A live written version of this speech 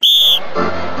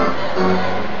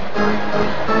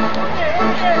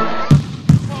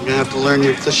You're gonna have to learn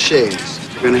your cliches.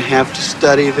 You're gonna have to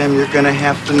study them. You're gonna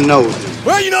have to know them.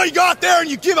 Well, you go out there and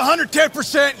you give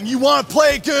 110% and you want to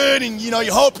play good and, you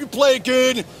hope you play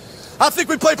good. I think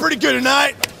we play pretty good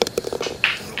tonight.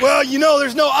 Well,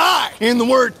 there's no I in the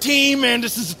word team, and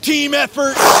this is a team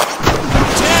effort. 10-5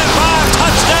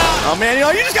 touchdown. Oh, man,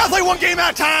 you just got to play one game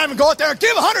at a time and go out there and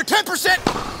give 110%.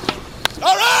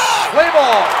 All right! Play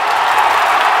ball.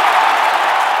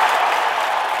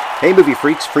 Hey, movie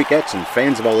freaks, freakettes, and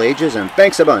fans of all ages, and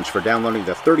thanks a bunch for downloading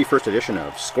the 31st edition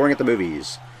of Scoring at the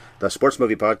Movies, the sports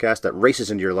movie podcast that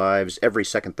races into your lives every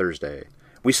second Thursday.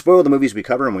 We spoil the movies we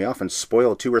cover, and we often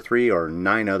spoil 2 or 3 or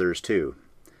 9 others, too.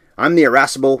 I'm the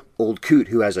irascible old coot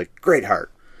who has a great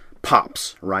heart,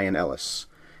 Pops Ryan Ellis.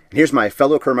 And here's my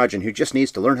fellow curmudgeon who just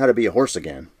needs to learn how to be a horse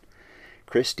again,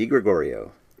 Chris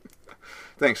DiGregorio.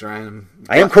 Thanks, Ryan.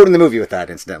 I am quoting the movie with that,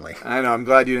 incidentally. I know. I'm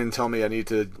glad you didn't tell me I need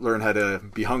to learn how to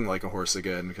be hung like a horse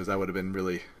again, because that would have been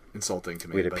really insulting to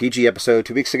me. We had a PG episode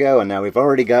 2 weeks ago, and now we've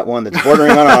already got one that's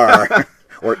bordering on R,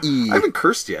 or E. I haven't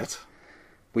cursed yet.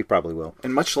 We probably will.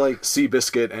 And much like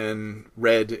Seabiscuit and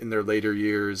Red in their later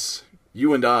years,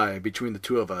 you and I, between the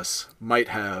two of us, might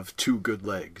have 2 good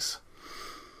legs.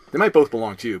 They might both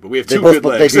belong to you, but we have 2 good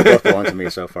legs. They do both belong to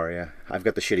me so far, yeah. I've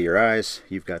got the shittier eyes,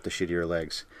 you've got the shittier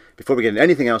legs. Before we get into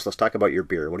anything else, let's talk about your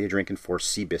beer. What are you drinking for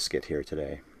Seabiscuit here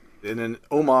today? In an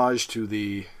homage to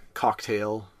the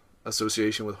cocktail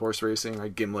association with horse racing,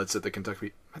 right? Gimlets at the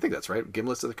Kentucky... I think that's right.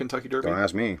 Gimlets at the Kentucky Derby? Don't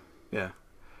ask me. Yeah.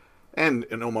 And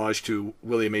an homage to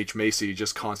William H. Macy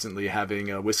just constantly having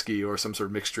a whiskey or some sort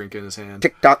of mixed drink in his hand.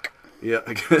 Tick-tock. Yeah.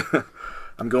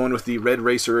 I'm going with the Red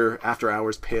Racer After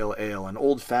Hours Pale Ale, an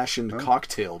old-fashioned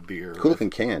cocktail beer. Cool looking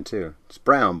can, too. It's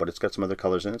brown, but it's got some other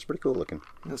colors in it. It's pretty cool looking.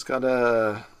 It's got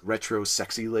a retro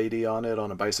sexy lady on it on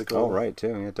a bicycle. Oh, right, too.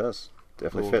 Yeah, it does.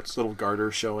 Definitely fits. Little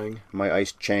garter showing. My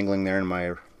ice changling there in my...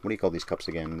 What do you call these cups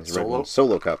again? This Solo? Red one.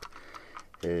 Solo cup.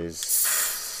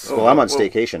 Well, I'm on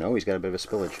staycation. Oh, he's got a bit of a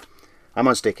spillage. I'm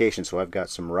on staycation, so I've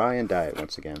got some rye and diet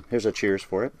once again. Here's a cheers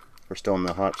for it. We're still in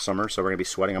the hot summer, so we're going to be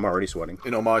sweating. I'm already sweating.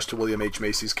 In homage to William H.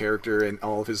 Macy's character and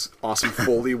all of his awesome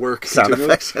Foley work. Sound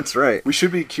effects, that's right. We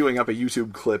should be queuing up a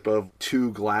YouTube clip of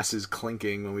 2 glasses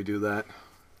clinking when we do that.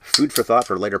 Food for thought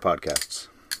for later podcasts.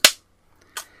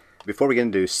 Before we get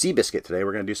into Seabiscuit today,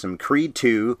 we're going to do some Creed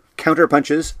 2 counter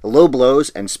punches, low blows,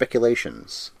 and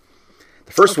speculations.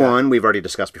 The first one we've already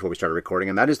discussed before we started recording,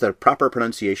 and that is the proper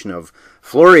pronunciation of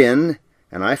Florian.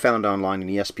 And I found online an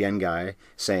ESPN guy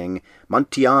saying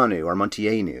Munteanu or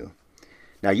Munteanu.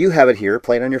 Now you have it here,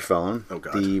 play it on your phone. Oh,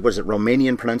 God. The, what is it,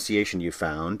 Romanian pronunciation you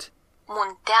found.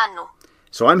 Munteanu.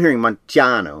 So I'm hearing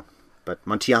Munteanu, but...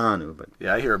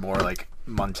 Yeah, I hear it more like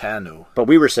Montano. But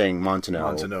we were saying Montano.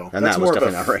 And That's that was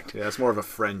definitely not right. Yeah, it's more of a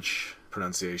French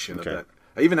pronunciation of that.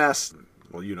 I even asked,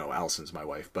 well, Allison's my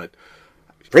wife, but...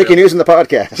 Breaking news in the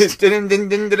podcast. This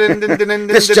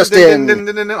just in.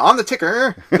 On the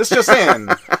ticker. This just in.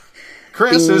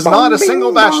 Chris is not a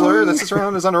single bachelor that sits around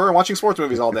in his underwear watching sports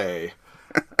movies all day.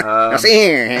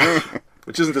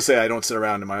 Which isn't to say I don't sit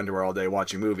around in my underwear all day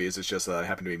watching movies. It's just that I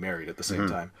happen to be married at the same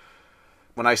time.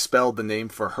 When I spelled the name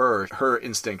for her, her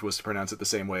instinct was to pronounce it the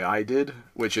same way I did,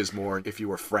 which is more if you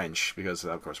were French, because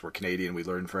of course we're Canadian, we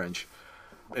learn French.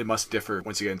 It must differ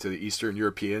once you get into the Eastern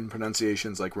European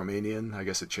pronunciations like Romanian. I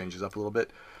guess it changes up a little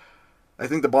bit. I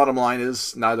think the bottom line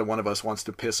is neither one of us wants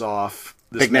to piss off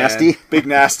this Big man. Nasty. Big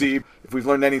Nasty. If we've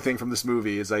learned anything from this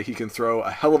movie is that he can throw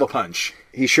a hell of a punch.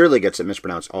 He surely gets it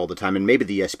mispronounced all the time, and maybe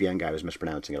the ESPN guy was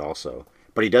mispronouncing it also.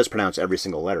 But he does pronounce every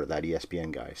single letter, that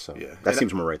ESPN guy, so yeah. That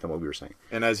seems more right than what we were saying.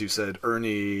 And as you said,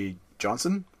 Ernie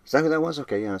Johnson? Is that who that was?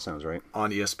 Okay, yeah, that sounds right. On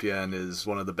ESPN is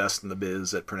one of the best in the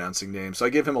biz at pronouncing names, so I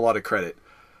give him a lot of credit.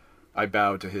 I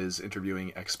bow to his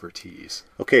interviewing expertise.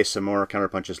 Okay, some more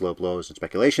counterpunches, low blows, and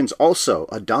speculations. Also,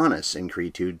 Adonis in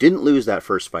Creed 2 didn't lose that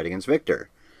first fight against Victor.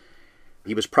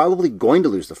 He was probably going to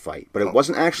lose the fight, but it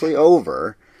wasn't actually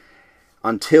over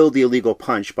until the illegal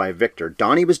punch by Victor.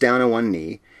 Donnie was down on one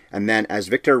knee, and then as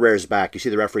Victor rears back, you see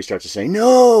the referee starts to say,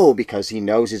 no, because he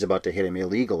knows he's about to hit him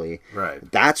illegally.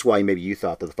 Right. That's why maybe you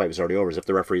thought that the fight was already over, as if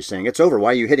the referee's saying, it's over,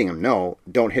 why are you hitting him? No,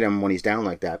 don't hit him when he's down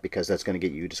like that, because that's going to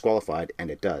get you disqualified, and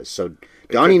it does. So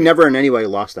Donnie never in any way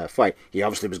lost that fight. He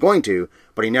obviously was going to,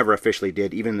 but he never officially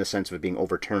did, even in the sense of it being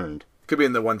overturned. Could be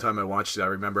in the one time I watched it. I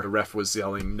remember the ref was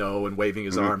yelling no and waving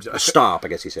his arms. Stop, I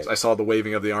guess he said. I saw the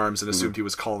waving of the arms and assumed he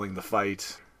was calling the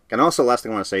fight. And also, last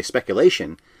thing I want to say,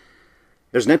 speculation.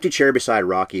 There's an empty chair beside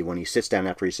Rocky when he sits down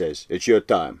after he says, it's your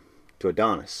time, to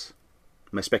Adonis.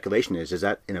 My speculation is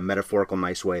that in a metaphorical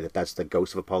nice way, that's the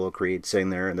ghost of Apollo Creed sitting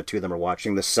there, and the two of them are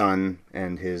watching the son,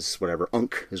 and his, whatever,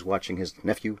 Unk is watching his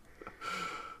nephew?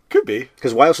 Could be.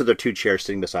 Because why else are there two chairs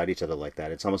sitting beside each other like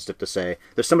that? It's almost as if to say,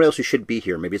 there's somebody else who should be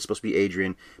here. Maybe it's supposed to be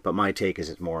Adrian, but my take is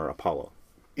it's more Apollo.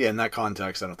 Yeah, in that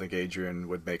context, I don't think Adrian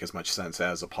would make as much sense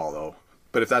as Apollo.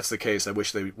 But if that's the case, I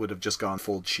wish they would have just gone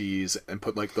full cheese and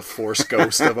put, like, the Force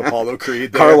ghost of Apollo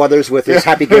Creed there. Carl Weathers with his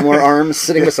Happy Gilmore arms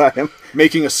sitting beside him.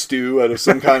 Making a stew out of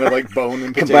some kind of, like, bone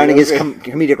and potatoes. Combining his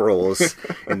comedic roles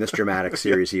in this dramatic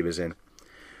series he was in.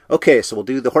 Okay, so we'll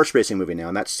do the horse racing movie now,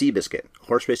 and that's Seabiscuit.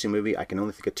 Horse racing movie, I can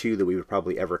only think of two that we would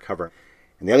probably ever cover.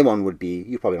 And the other one would be,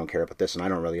 you probably don't care about this, and I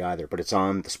don't really either, but it's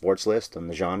on the sports list, on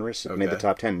the genres. It made the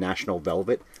top 10. National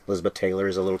Velvet. Elizabeth Taylor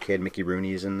is a little kid. Mickey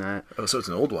Rooney's in that. Oh, so it's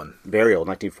an old one. Very old,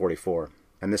 1944.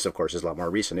 And this, of course, is a lot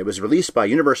more recent. It was released by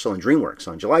Universal and DreamWorks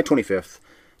on July 25th,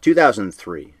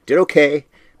 2003. Did okay,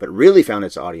 but really found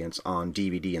its audience on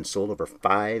DVD and sold over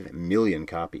 5 million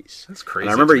copies. That's crazy.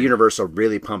 And I remember Universal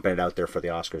really pumping it out there for the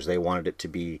Oscars. They wanted it to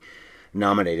be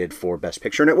nominated for Best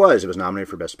Picture, and it was. It was nominated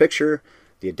for Best Picture,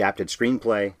 the adapted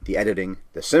screenplay, the editing,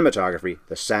 the cinematography,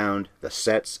 the sound, the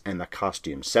sets, and the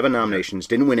costumes. 7 nominations,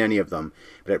 didn't win any of them,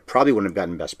 but it probably wouldn't have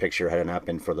gotten Best Picture had it not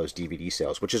been for those DVD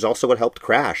sales, which is also what helped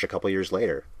Crash a couple years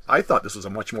later. I thought this was a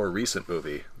much more recent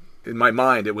movie. In my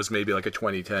mind, it was maybe like a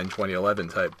 2010, 2011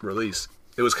 type release.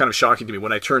 It was kind of shocking to me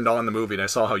when I turned on the movie and I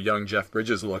saw how young Jeff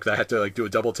Bridges looked. I had to like do a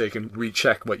double take and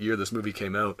recheck what year this movie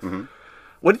came out. Mm-hmm.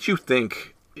 What did you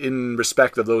think in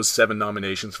respect of those 7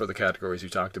 nominations for the categories you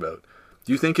talked about?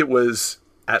 Do you think it was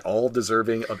at all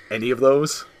deserving of any of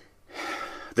those?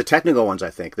 The technical ones,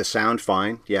 I think. The sound,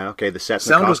 fine. Yeah, okay. The sets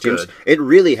and Sound was costumes. good. It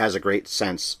really has a great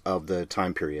sense of the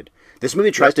time period. This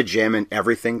movie tries to jam in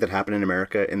everything that happened in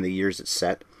America in the years it's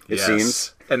set, it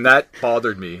seems. And that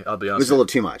bothered me, I'll be honest. It was a little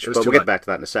too much, but we'll get back to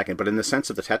that in a second. But in the sense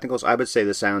of the technicals, I would say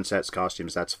the sound, sets,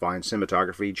 costumes, that's fine.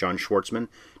 Cinematography, John Schwartzman.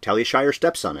 Talia Shire's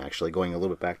stepson, actually, going a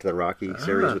little bit back to the Rocky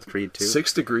series with Creed 2.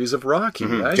 6 Degrees of Rocky.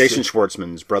 Mm-hmm. Jason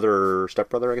Schwartzman's brother, or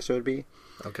stepbrother, I guess it would be.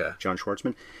 Okay. John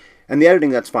Schwartzman. And the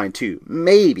editing, that's fine, too.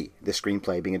 Maybe the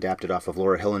screenplay being adapted off of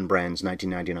Laura Hillenbrand's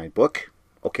 1999 book.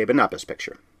 Okay, but not Best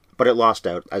Picture. But it lost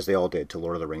out, as they all did, to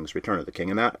Lord of the Rings, Return of the King,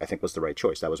 and that, I think, was the right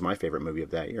choice. That was my favorite movie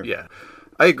of that year. Yeah.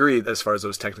 I agree as far as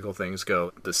those technical things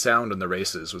go. The sound in the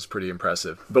races was pretty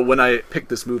impressive. But when I picked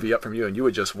this movie up from you and you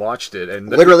had just watched it... and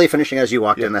literally finishing as you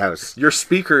walked in the house. Your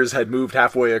speakers had moved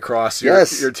halfway across your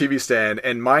TV stand,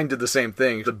 and mine did the same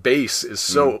thing. The bass is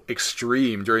so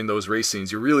extreme during those race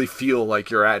scenes. You really feel like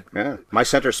you're at... Yeah. My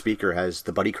center speaker has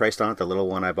the Buddy Christ on it, the little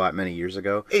one I bought many years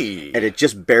ago. Hey. And it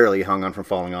just barely hung on from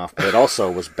falling off. But it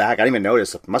also was back. I didn't even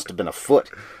notice. It must have been a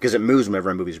foot. Because it moves whenever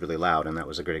a movie's really loud, and that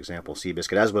was a great example.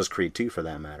 Seabiscuit, as was Creed 2 for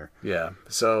that matter. Yeah.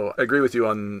 So I agree with you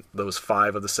on those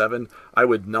 5 of the 7. I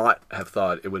would not have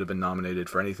thought it would have been nominated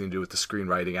for anything to do with the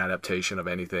screenwriting adaptation of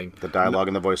anything. The dialogue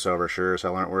and the voiceover sure as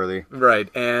hell aren't worthy. Right.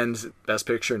 And Best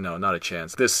Picture? No, not a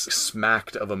chance. This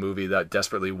smacked of a movie that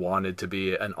desperately wanted to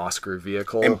be an Oscar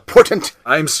vehicle. Important!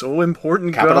 I'm so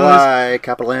important, capital guys. I,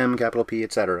 capital M, capital P,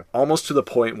 etc. Almost to the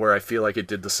point where I feel like it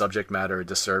did the subject matter a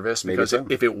disservice. Maybe because so.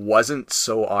 If it wasn't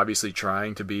so obviously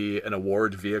trying to be an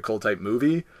award vehicle type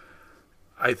movie,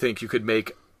 I think you could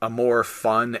make a more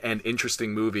fun and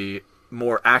interesting movie,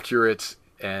 more accurate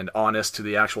and honest to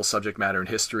the actual subject matter and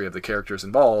history of the characters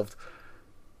involved,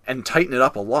 and tighten it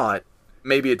up a lot.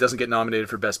 Maybe it doesn't get nominated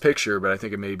for Best Picture, but I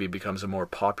think it maybe becomes a more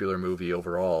popular movie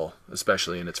overall,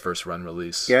 especially in its first run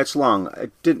release. Yeah, it's long.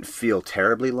 It didn't feel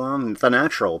terribly long. The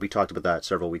Natural, we talked about that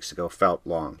several weeks ago, felt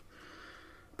long.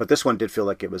 But this one did feel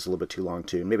like it was a little bit too long,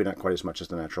 too. Maybe not quite as much as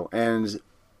The Natural. And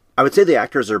I would say the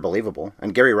actors are believable,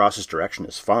 and Gary Ross's direction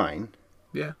is fine.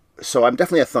 Yeah. So I'm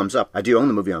definitely a thumbs up. I do own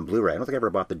the movie on Blu-ray. I don't think I ever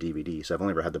bought the DVD, so I've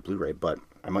only ever had the Blu-ray, but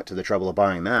I went to the trouble of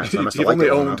buying that, so I must have liked it.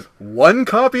 You've only owned one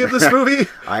copy of this movie?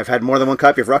 I've had more than one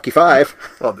copy of Rocky V.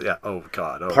 Well, yeah. Oh,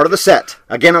 God. Oh. Part of the set.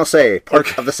 Again, I'll say,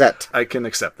 part of the set. I can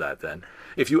accept that, then.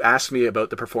 If you asked me about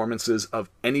the performances of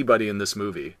anybody in this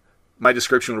movie, my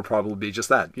description would probably be just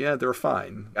that. Yeah, they were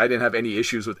fine. I didn't have any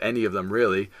issues with any of them,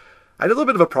 really. I had a little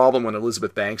bit of a problem when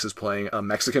Elizabeth Banks is playing a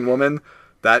Mexican woman.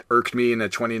 That irked me in a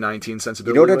 2019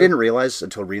 sensibility. You know what I didn't realize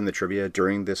until reading the trivia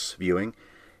during this viewing?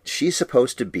 She's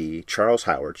supposed to be Charles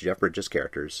Howard, Jeff Bridges'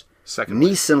 character's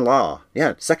niece-in-law.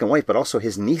 Yeah, second wife, but also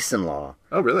his niece-in-law.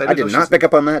 Oh, really? I did not pick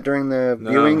up on that during the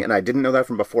viewing, and I didn't know that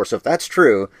from before. So if that's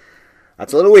true,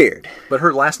 that's a little weird. But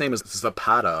her last name is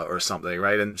Zapata or something,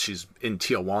 right? And she's in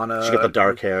Tijuana. She got the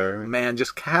dark hair. Man,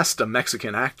 just cast a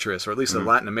Mexican actress, or at least a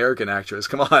Latin American actress.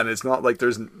 Come on, it's not like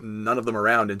there's none of them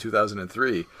around in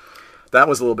 2003. That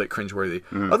was a little bit cringeworthy.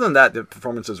 Other than that, the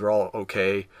performances were all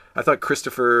okay. I thought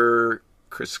Christopher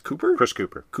Chris Cooper? Chris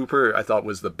Cooper. Cooper, I thought,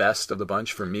 was the best of the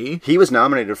bunch for me. He was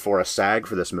nominated for a SAG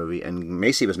for this movie, and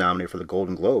Macy was nominated for the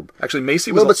Golden Globe. Actually,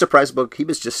 Macy A was little bit surprised, but he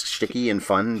was just sticky and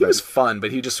fun. He was fun,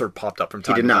 but he just sort of popped up from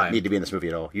time He to did time. not need to be in this movie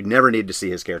at all. You never need to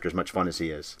see his character as much fun as he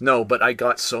is. No, but I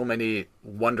got so many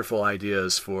wonderful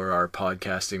ideas for our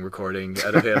podcasting recording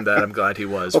out of him that I'm glad he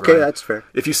was. Okay, Ryan. that's fair.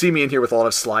 If you see me in here with a lot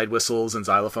of slide whistles and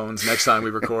xylophones next time we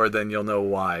record, then you'll know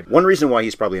why. One reason why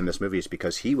he's probably in this movie is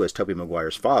because he was Tobey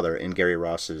Maguire's father in Gary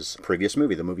Ross's previous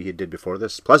movie, the movie he did before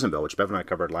this, Pleasantville, which Bev and I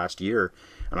covered last year,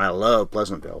 and I love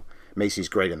Pleasantville. Macy's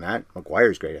great in that.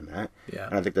 Maguire's great in that. Yeah.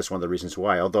 And I think that's one of the reasons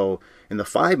why. Although, in the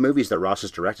 5 movies that Ross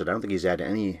has directed, I don't think he's had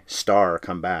any star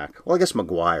come back. Well, I guess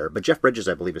Maguire, but Jeff Bridges,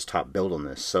 I believe, is top billed on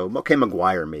this. So, okay,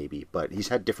 Maguire maybe, but he's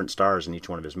had different stars in each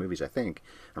one of his movies, I think.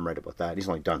 I'm right about that. He's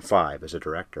only done 5 as a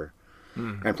director.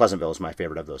 And Pleasantville is my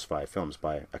favorite of those 5 films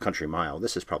by a country mile.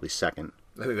 This is probably second.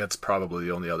 I think that's probably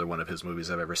the only other one of his movies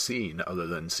I've ever seen other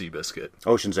than Seabiscuit.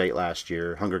 Ocean's 8 last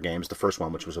year, Hunger Games, the first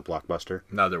one, which was a blockbuster.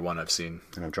 Another one I've seen.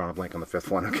 And I'm drawing a blank on the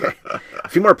 5th one, okay. A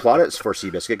few more plaudits for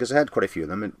Seabiscuit, because I had quite a few of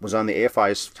them. It was on the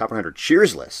AFI's Top 100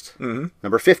 Cheers list.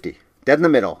 Number 50, Dead in the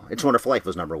Middle. It's Wonderful Life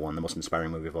was number 1, the most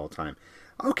inspiring movie of all time.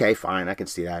 Okay, fine, I can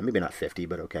see that. Maybe not 50,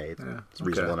 but okay, it's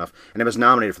reasonable enough. And it was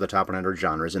nominated for the top 100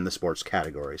 genres in the sports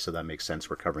category, so that makes sense.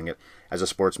 We're covering it as a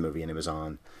sports movie, and it was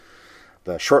on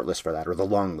the short list for that, or the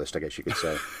long list, I guess you could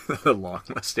say. The long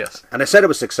list, yes. And I said it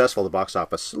was successful at the box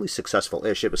office, at least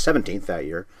successful-ish. It was 17th that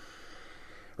year.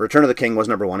 Return of the King was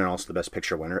number 1 and also the Best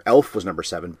Picture winner. Elf was number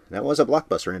 7. That was a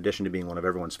blockbuster in addition to being one of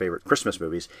everyone's favorite Christmas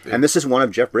movies. Yeah. And this is one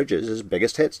of Jeff Bridges'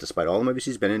 biggest hits, despite all the movies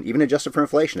he's been in. Even adjusted for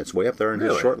inflation, it's way up there in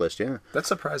his short list, yeah. That's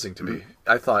surprising to me.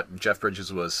 I thought Jeff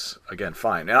Bridges was, again,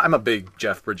 fine. And I'm a big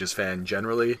Jeff Bridges fan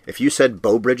generally. If you said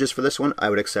Beau Bridges for this one,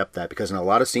 I would accept that, because in a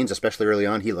lot of scenes, especially early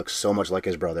on, he looks so much like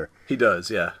his brother. He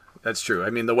does, yeah. That's true. I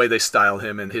mean, the way they style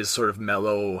him and his sort of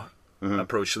mellow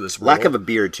approach to this role. Lack of a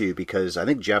beard, too, because I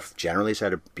think Jeff generally has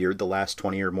had a beard the last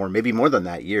 20 or more, maybe more than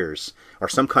that, years, or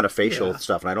some kind of facial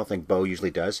stuff, and I don't think Beau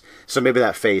usually does. So maybe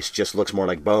that face just looks more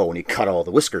like Beau when he cut all the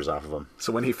whiskers off of him.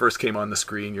 So when he first came on the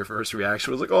screen, your first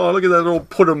reaction was like, oh, look at that little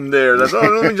put him there. That's, oh,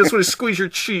 let me just want to squeeze your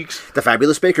cheeks. The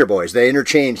Fabulous Baker Boys, they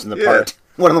interchanged in the part.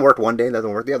 One of them worked one day, the other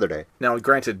one worked the other day. Now,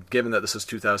 granted, given that this is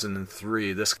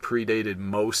 2003, this predated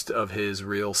most of his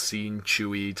real scene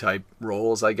chewy type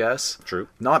roles, I guess. True.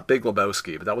 Not Big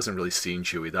Lebowski, but that wasn't really scene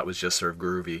chewy. That was just sort of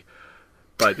groovy.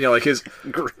 But, you know, like his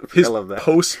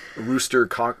post-Rooster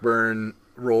Cockburn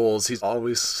roles, he's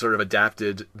always sort of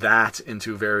adapted that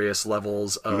into various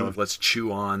levels of let's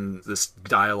chew on this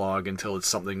dialogue until it's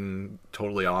something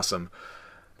totally awesome.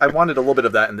 I wanted a little bit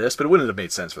of that in this, but it wouldn't have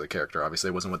made sense for the character. Obviously,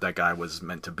 it wasn't what that guy was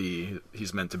meant to be.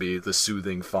 He's meant to be the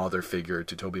soothing father figure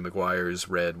to Tobey Maguire's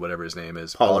Red, whatever his name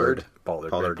is. Pollard.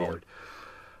 Yeah.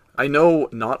 I know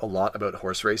not a lot about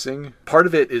horse racing. Part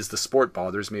of it is the sport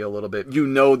bothers me a little bit. You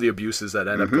know the abuses that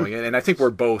end up going in, and I think we're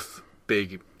both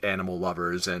big animal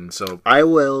lovers, and so... I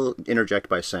will interject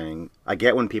by saying, I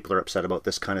get when people are upset about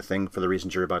this kind of thing for the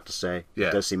reasons you're about to say. Yeah.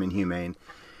 It does seem inhumane.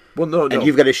 Well, no. And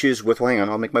you've got issues with, well, hang on,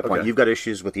 I'll make my point. Okay. You've got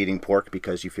issues with eating pork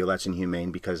because you feel that's inhumane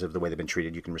because of the way they've been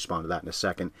treated. You can respond to that in a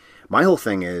second. My whole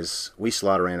thing is, we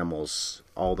slaughter animals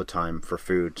all the time for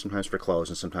food, sometimes for clothes,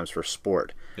 and sometimes for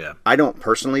sport. Yeah. I don't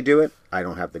personally do it. I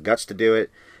don't have the guts to do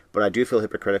it. But I do feel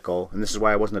hypocritical, and this is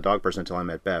why I wasn't a dog person until I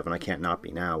met Bev, and I can't not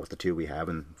be now with the 2 we have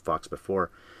and Fox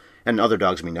before. And other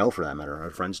dogs we know, for that matter, our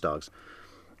friends' dogs.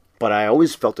 But I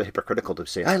always felt hypocritical to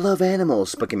say, I love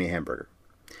animals, but give me a hamburger.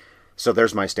 So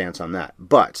there's my stance on that.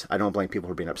 But I don't blame people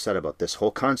for being upset about this whole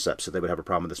concept, so they would have a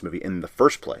problem with this movie in the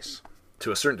first place.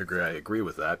 To a certain degree, I agree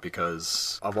with that,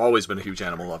 because I've always been a huge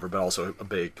animal lover, but also a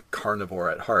big carnivore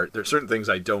at heart. There are certain things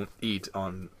I don't eat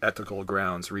on ethical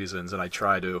grounds, reasons, and I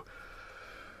try to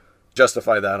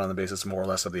justify that on the basis more or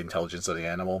less of the intelligence of the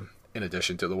animal, in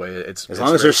addition to the way it's... As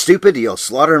long as they're stupid, you'll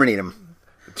slaughter them and eat them.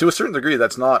 To a certain degree,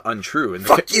 that's not untrue.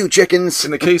 Fuck you, chickens!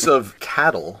 In the case of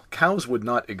cattle, cows would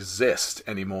not exist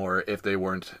anymore if they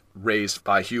weren't raised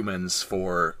by humans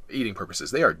for eating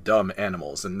purposes. They are dumb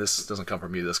animals, and this doesn't come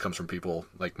from me. This comes from people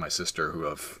like my sister who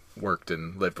have worked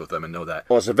and lived with them and know that.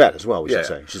 Well, as a vet as well, we should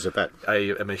say. She's a vet.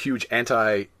 I am a huge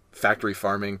anti-factory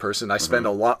farming person. I spend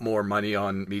a lot more money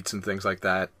on meats and things like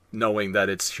that, knowing that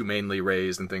it's humanely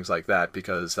raised and things like that,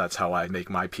 because that's how I make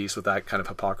my peace with that kind of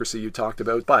hypocrisy you talked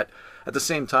about. But at the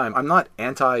same time, I'm not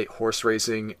anti-horse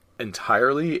racing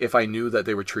entirely if I knew that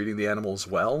they were treating the animals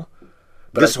well.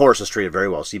 But this horse is treated very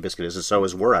well. Seabiscuit is, and so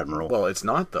is War Admiral. Well, it's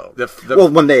not, though.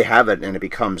 Well, when they have it and it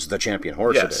becomes the champion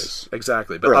horse, it is.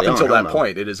 Exactly. But Early up until on, that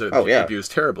point, it is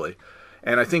abused terribly.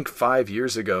 And I think 5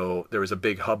 years ago, there was a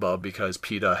big hubbub because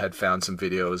PETA had found some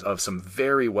videos of some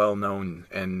very well-known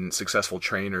and successful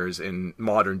trainers in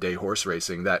modern-day horse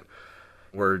racing that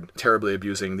were terribly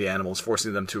abusing the animals,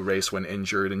 forcing them to race when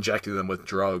injured, injecting them with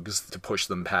drugs to push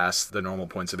them past the normal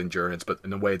points of endurance, but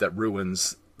in a way that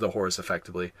ruins the horse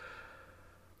effectively.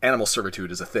 Animal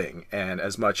servitude is a thing, and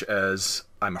as much as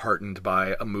I'm heartened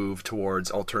by a move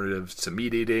towards alternatives to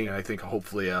meat eating, and I think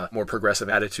hopefully a more progressive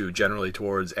attitude generally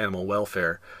towards animal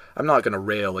welfare, I'm not going to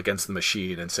rail against the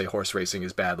machine and say horse racing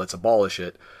is bad, let's abolish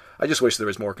it. I just wish there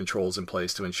was more controls in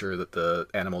place to ensure that the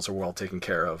animals are well taken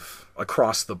care of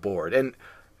across the board. And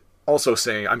also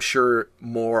saying, I'm sure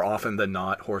more often than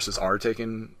not, horses are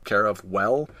taken care of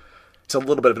well. It's a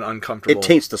little bit of an uncomfortable... It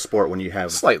taints the sport when you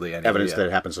have slightly anyway, evidence that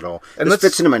it happens at all. And this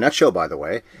fits into my nutshell, by the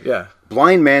way. Yeah.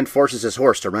 Blind man forces his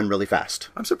horse to run really fast.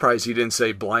 I'm surprised you didn't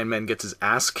say blind man gets his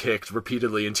ass kicked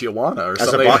repeatedly in Tijuana or As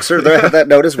something. a boxer, I have that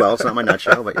note as well. It's not my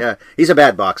nutshell, but yeah. He's a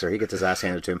bad boxer. He gets his ass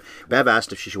handed to him. Bev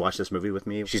asked if she should watch this movie with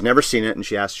me. She's never seen it, and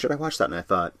she asked, should I watch that? And I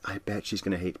thought, I bet she's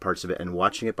going to hate parts of it. And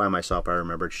watching it by myself, I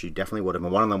remembered she definitely would have.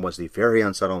 And one of them was the very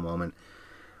unsubtle moment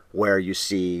where you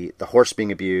see the horse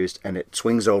being abused, and it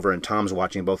swings over, and Tom's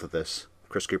watching both of this,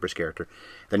 Chris Cooper's character.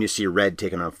 Then you see Red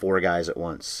taking on 4 guys at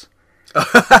once.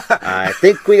 I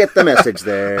think we get the message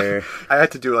there. I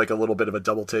had to do like a little bit of a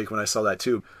double take when I saw that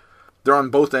too. They're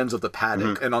on both ends of the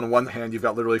paddock, and on one hand you've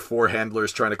got literally 4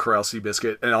 handlers trying to corral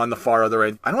Seabiscuit, and on the far other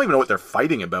end, I don't even know what they're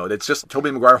fighting about. It's just Tobey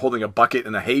Maguire holding a bucket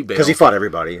and a hay bale. Because he fought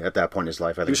everybody at that point in his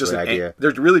life, I think, He was is just the idea.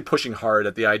 they're really pushing hard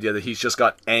at the idea that he's just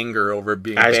got anger over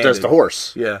being As abandoned. does the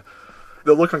horse. Yeah.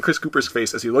 The look on Chris Cooper's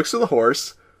face as he looks to the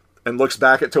horse and looks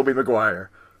back at Tobey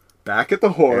Maguire. Back at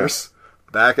the horse.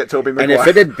 Back at Tobey Maguire. And if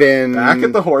it had been... Back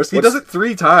at the horse. He does it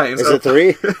 3 times. Is it 3?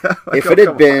 Like, If it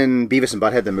had been Beavis and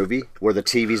Butthead, the movie, where the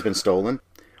TV's been stolen,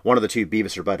 one of the two,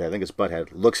 Beavis or Butthead, I think it's Butthead,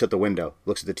 looks at the window,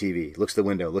 looks at the TV, looks at the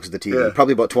window, looks at the TV, Yeah.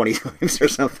 probably about 20 times or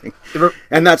something.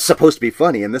 And that's supposed to be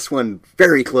funny, and this one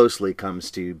very closely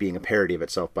comes to being a parody of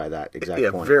itself by that exact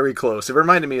point. Very close. It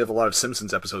reminded me of a lot of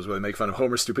Simpsons episodes where they make fun of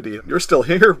Homer's stupidity. You're still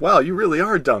here? Wow, you really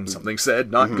are dumb. Something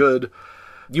said, not good.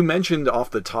 You mentioned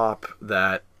off the top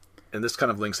that, and this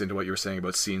kind of links into what you were saying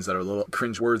about scenes that are a little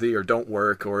cringeworthy or don't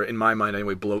work, or in my mind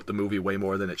anyway, bloat the movie way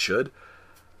more than it should.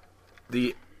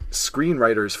 The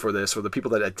screenwriters for this, or the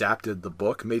people that adapted the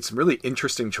book, made some really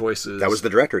interesting choices. That was the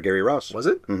director, Gary Ross. Was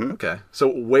it? Mm-hmm. Okay. So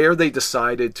where they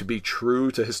decided to be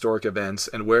true to historic events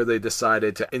and where they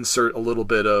decided to insert a little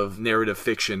bit of narrative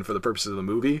fiction for the purposes of the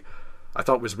movie, I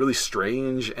thought was really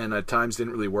strange and at times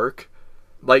didn't really work.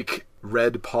 Like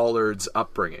Red Pollard's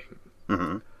upbringing.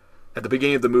 Mm-hmm. At the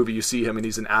beginning of the movie, you see him and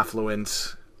he's an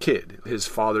affluent kid. His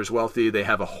father's wealthy. They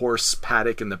have a horse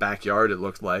paddock in the backyard, it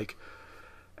looked like.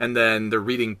 And then they're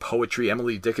reading poetry,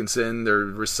 Emily Dickinson. They're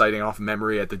reciting off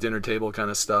memory at the dinner table kind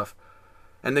of stuff.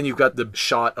 And then you've got the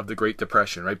shot of the Great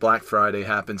Depression, right? Black Friday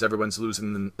happens. Everyone's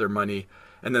losing their money.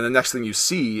 And then the next thing you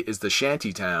see is the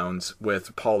shanty towns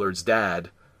with Pollard's dad,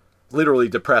 literally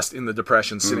depressed in the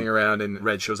Depression, sitting around, and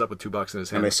Red shows up with $2 in his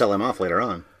hand. And they sell him off later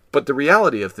on. But the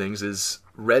reality of things is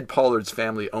Red Pollard's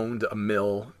family owned a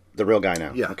mill. The real guy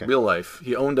now. Yeah, Okay. real life.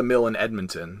 He owned a mill in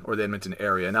Edmonton, or the Edmonton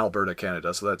area, in Alberta,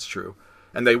 Canada, so that's true.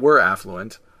 And they were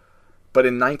affluent. But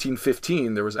in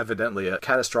 1915, there was evidently a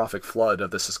catastrophic flood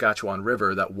of the Saskatchewan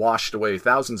River that washed away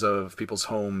thousands of people's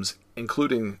homes,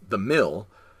 including the mill,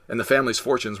 and the family's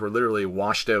fortunes were literally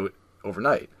washed out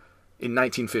overnight in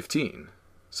 1915.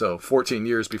 So 14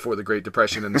 years before the Great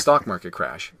Depression and the stock market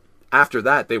crash. After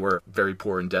that, they were very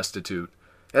poor and destitute.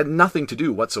 It had nothing to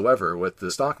do whatsoever with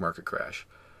the stock market crash.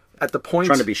 At the point...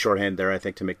 Trying to be shorthand there, I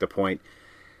think, to make the point.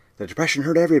 The Depression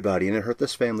hurt everybody, and it hurt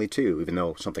this family too, even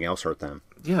though something else hurt them.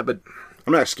 Yeah, but...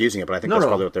 I'm not excusing it, but I think that's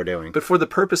probably what they're doing. But for the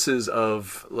purposes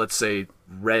of, let's say,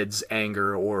 Red's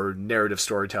anger or narrative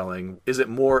storytelling, is it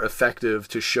more effective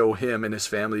to show him and his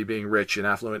family being rich and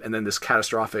affluent, and then this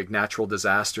catastrophic natural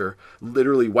disaster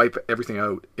literally wipe everything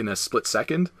out in a split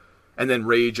second, and then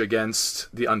rage against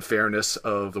the unfairness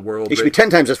of the world? He should be 10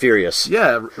 times as furious.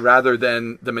 Yeah, rather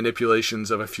than the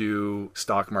manipulations of a few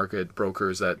stock market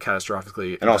brokers that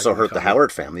catastrophically... And also hurt the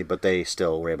Howard family, but they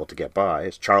still were able to get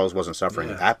by. Charles wasn't suffering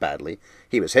that badly.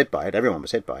 He was hit by it. Everyone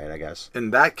was hit by it, I guess.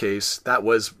 In that case, that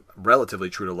was relatively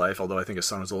true to life, although I think his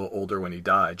son was a little older when he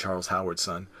died, Charles Howard's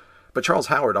son. But Charles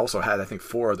Howard also had, I think,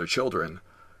 4 other children.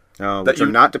 Which are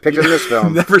not depicted in this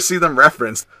film. Never see them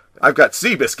referenced. I've got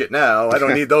Seabiscuit now. I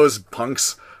don't need those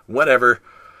punks. Whatever.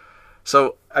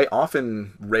 So I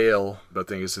often rail about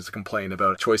things as a complaint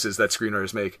about choices that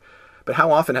screenwriters make. But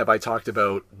how often have I talked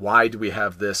about why do we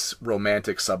have this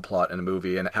romantic subplot in a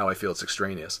movie and how I feel it's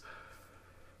extraneous?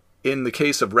 In the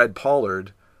case of Red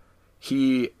Pollard,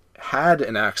 he had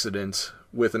an accident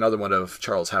with another one of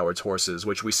Charles Howard's horses,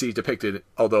 which we see depicted,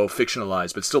 although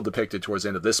fictionalized, but still depicted towards the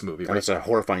end of this movie. And it's a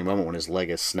horrifying moment when his leg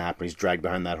is snapped and he's dragged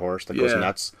behind that horse. That goes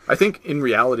nuts. I think in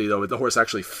reality, though, the horse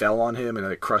actually fell on him and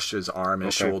it crushed his arm and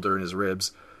his shoulder and his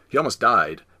ribs. He almost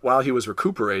died. While he was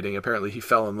recuperating, apparently he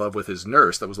fell in love with his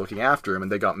nurse that was looking after him, and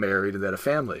they got married and they had a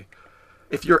family.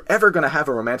 If you're ever going to have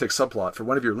a romantic subplot for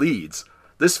one of your leads,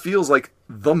 this feels like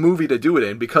the movie to do it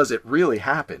in because it really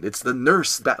happened. It's the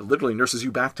nurse that literally nurses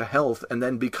you back to health and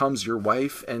then becomes your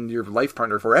wife and your life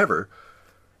partner forever.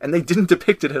 And they didn't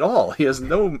depict it at all. He has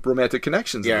no romantic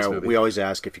connections in this movie. We always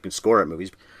ask if you can score at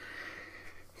movies.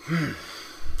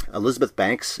 Elizabeth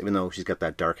Banks, even though she's got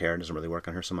that dark hair, it doesn't really work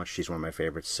on her so much. She's one of my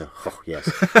favorites, so,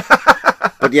 yes.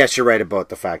 But yes, you're right about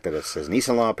the fact that it's his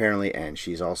niece-in-law, apparently, and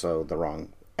she's also the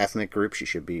wrong ethnic group. She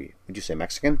should be, would you say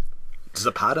Mexican?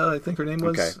 Zapata, I think her name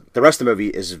was. Okay. The rest of the movie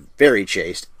is very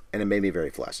chaste, and it made me very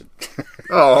flaccid.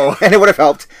 Oh. And it would have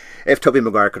helped if Tobey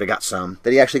Maguire could have got some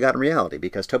that he actually got in reality,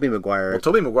 because Tobey Maguire... Well,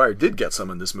 Tobey Maguire did get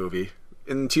some in this movie.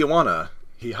 In Tijuana,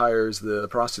 he hires the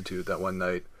prostitute that one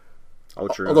night. Oh,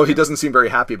 true. Although he doesn't seem very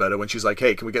happy about it when she's like,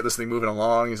 hey, can we get this thing moving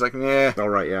along? He's like, nah. Oh,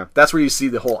 right, yeah. That's where you see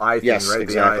the whole eye thing, yes, right?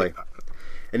 Exactly.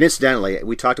 And incidentally,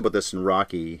 we talked about this in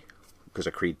Rocky, because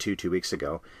of Creed 2 weeks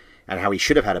ago, and how he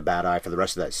should have had a bad eye for the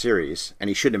rest of that series, and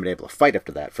he shouldn't have been able to fight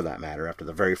after that, for that matter, after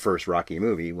the very first Rocky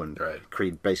movie, when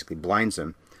Creed basically blinds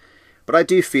him. But I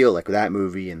do feel like that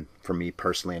movie, and for me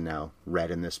personally, and now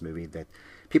Red in this movie, that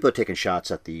people are taking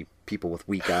shots at the people with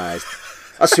weak eyes,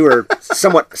 us who are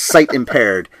somewhat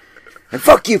sight-impaired, and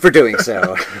fuck you for doing so.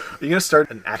 Are you going to start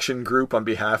an action group on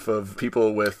behalf of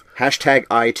people with... Hashtag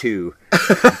I2.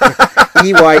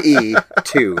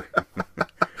 EYE2.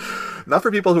 Not for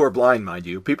people who are blind, mind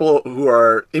you. People who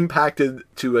are impacted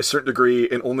to a certain degree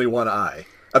in only one eye.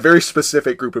 A very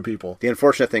specific group of people. The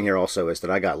unfortunate thing here also is that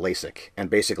I got LASIK, and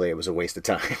basically it was a waste of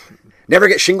time. Never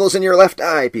get shingles in your left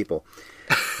eye, people.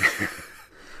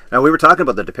 Now, we were talking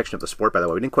about the depiction of the sport, by the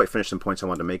way. We didn't quite finish some points I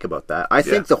wanted to make about that. I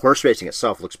think the horse racing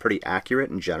itself looks pretty accurate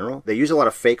in general. They use a lot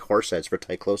of fake horse heads for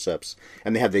tight close-ups,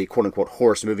 and they have the quote-unquote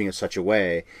horse moving in such a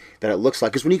way that it looks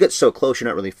like... Because when you get so close, you're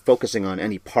not really focusing on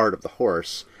any part of the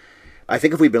horse. I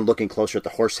think if we've been looking closer at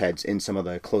the horse heads in some of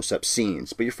the close-up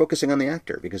scenes, but you're focusing on the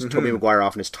actor, because Tobey Maguire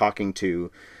often is talking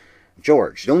to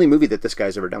George. The only movie that this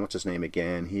guy's ever done, what's his name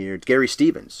again here? Gary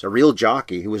Stevens, a real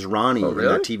jockey who was Ronnie in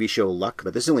that TV show Luck,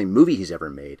 but this is the only movie he's ever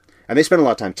made. And they spend a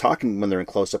lot of time talking when they're in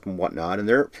close-up and whatnot, and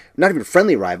they're not even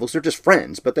friendly rivals, they're just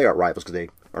friends, but they are rivals because they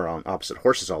are on opposite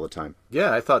horses all the time.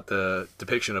 Yeah, I thought the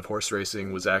depiction of horse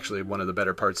racing was actually one of the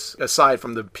better parts, aside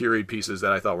from the period pieces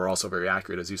that I thought were also very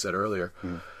accurate, as you said earlier.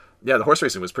 Yeah, the horse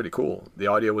racing was pretty cool. The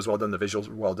audio was well done, the visuals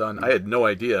were well done. I had no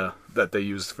idea that they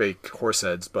used fake horse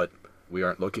heads, but we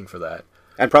aren't looking for that.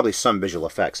 And probably some visual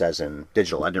effects, as in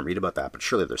digital. I didn't read about that, but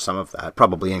surely there's some of that.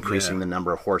 Probably increasing the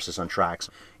number of horses on tracks.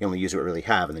 You only use what you really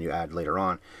have, and then you add later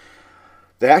on.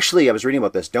 They actually, I was reading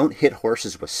about this, don't hit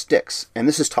horses with sticks. And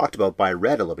this is talked about by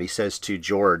Red a little bit. He says to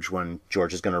George, when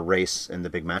George is going to race in the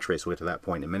big match race, we'll get to that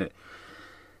point in a minute,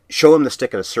 show him the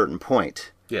stick at a certain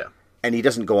point. Yeah. And he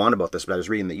doesn't go on about this, but I was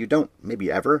reading that you don't,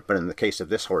 maybe ever, but in the case of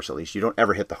this horse at least, you don't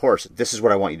ever hit the horse. This is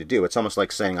what I want you to do. It's almost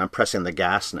like saying, I'm pressing the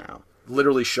gas now.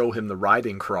 Literally show him the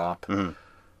riding crop. And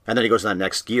then he goes to that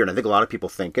next gear, and I think a lot of people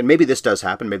think, and maybe this does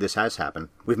happen, maybe this has happened.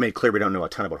 We've made clear we don't know a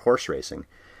ton about horse racing.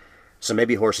 So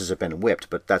maybe horses have been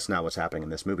whipped, but that's not what's happening in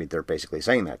this movie. They're basically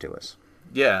saying that to us.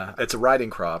 Yeah, it's a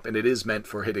riding crop, and it is meant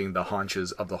for hitting the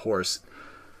haunches of the horse.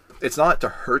 It's not to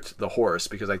hurt the horse,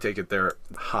 because I take it their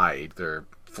hide, their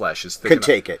flesh is thick Could enough.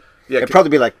 take it. Yeah, It'd probably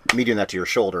be like me doing that to your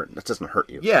shoulder. That doesn't hurt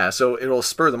you. Yeah, so it'll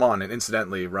spur them on. And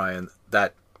incidentally, Ryan,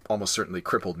 that almost certainly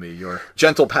crippled me. Your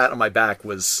gentle pat on my back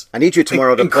was I need you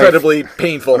tomorrow to incredibly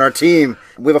painful. On our team.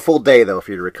 We have a full day, though,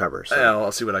 for you to recover. So. Yeah,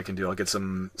 I'll see what I can do. I'll get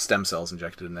some stem cells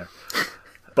injected in there.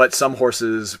 But some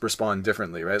horses respond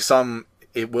differently, right? Some,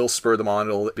 it will spur them on.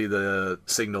 It'll be the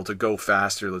signal to go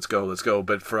faster. Let's go, let's go.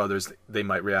 But for others, they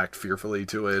might react fearfully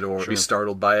to it or be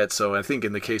startled by it. So I think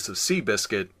in the case of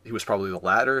Seabiscuit, he was probably the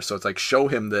latter. So it's like, show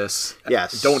him this.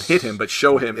 Yes. Don't hit him, but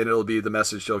show him, and it'll be the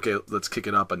message, okay, let's kick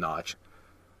it up a notch.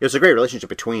 There's a great relationship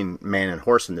between man and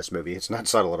horse in this movie. It's not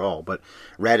subtle at all, but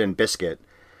Red and Biscuit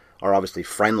are obviously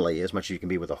friendly as much as you can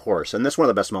be with a horse. And that's one of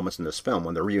the best moments in this film,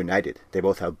 when they're reunited. They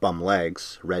both have bum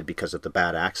legs, Red because of the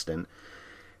bad accident,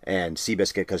 and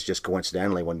Seabiscuit because just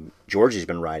coincidentally, when Georgie's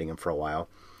been riding him for a while,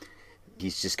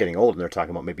 he's just getting old, and they're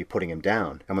talking about maybe putting him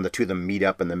down. And when the two of them meet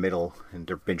up in the middle, and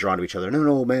they're being drawn to each other,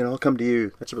 no, man, I'll come to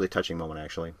you. That's a really touching moment,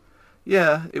 actually.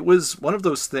 Yeah, it was one of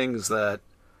those things that,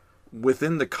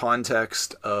 within the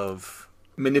context of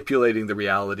manipulating the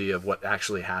reality of what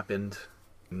actually happened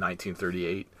in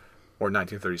 1938, or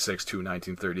 1936 to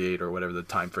 1938, or whatever the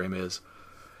time frame is.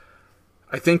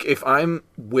 I think if I'm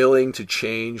willing to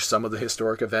change some of the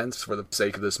historic events for the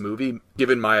sake of this movie,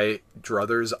 given my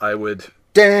druthers, I would...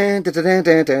 Let's get in the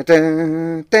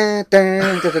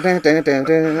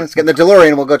DeLorean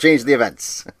and we'll go change the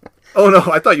events. Oh no,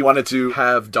 I thought you wanted to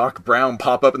have Doc Brown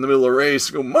pop up in the middle of a race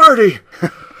and go, Marty!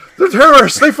 The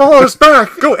terrorists, they follow us back!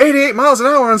 Go 88 miles an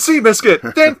hour on Seabiscuit!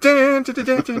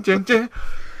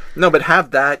 No, but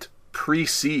have that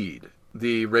precede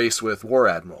the race with War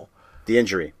Admiral. The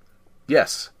injury.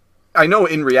 Yes. I know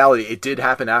in reality it did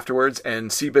happen afterwards, and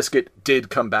Seabiscuit did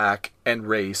come back and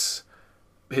race.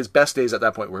 His best days at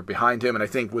that point were behind him, and I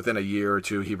think within a year or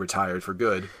two he retired for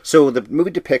good. So the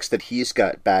movie depicts that he's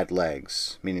got bad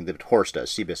legs, meaning the horse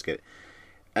does, Seabiscuit.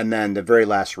 And then the very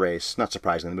last race, not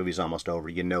surprising, the movie's almost over.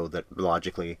 You know that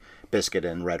logically Biscuit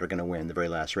and Red are going to win the very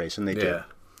last race, and they did.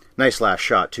 Nice last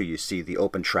shot, too. You see the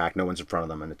open track, no one's in front of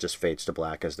them, and it just fades to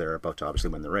black as they're about to obviously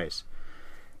win the race.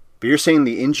 But you're saying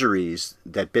the injuries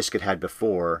that Biscuit had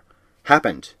before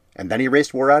happened, and then he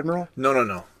raced War Admiral?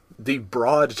 No. The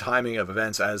broad timing of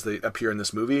events as they appear in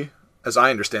this movie, as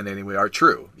I understand it anyway, are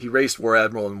true. He raced War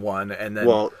Admiral and won, and then...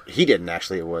 Well, he didn't,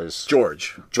 actually. It was...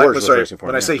 George was racing for him.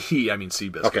 When I say he, I mean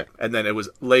Seabiscuit. Okay. And then it was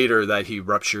later that he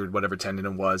ruptured whatever tendon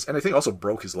it was, and I think also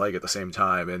broke his leg at the same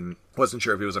time, and wasn't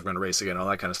sure if he was ever going to race again, all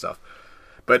that kind of stuff.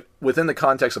 But within the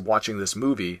context of watching this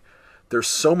movie, there's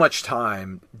so much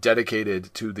time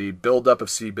dedicated to the build-up of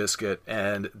Seabiscuit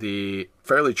and the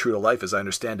fairly true-to-life, as I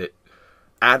understand it,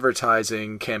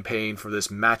 advertising campaign for this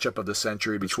matchup of the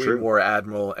century between War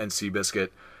Admiral and Seabiscuit,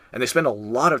 and they spend a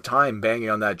lot of time banging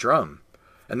on that drum.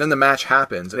 And then the match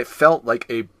happens, and it felt like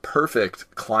a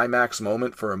perfect climax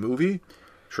moment for a movie.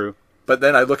 True. But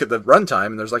then I look at the runtime,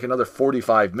 and there's like another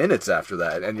 45 minutes after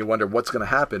that, and you wonder what's going to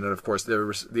happen. And of course, there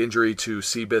was the injury to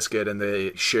Seabiscuit and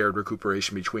the shared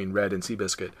recuperation between Red and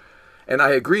Seabiscuit. And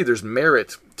I agree, there's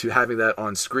merit to having that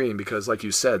on screen because, like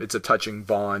you said, it's a touching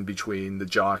bond between the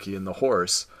jockey and the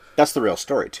horse. That's the real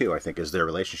story, too, I think, is their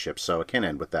relationship. So it can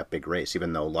end with that big race,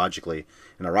 even though logically,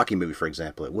 in a Rocky movie, for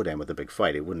example, it would end with a big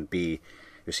fight. It wouldn't be,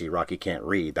 you see, Rocky can't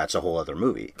read. That's a whole other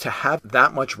movie. To have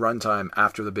that much runtime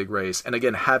after the big race, and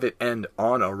again, have it end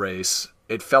on a race,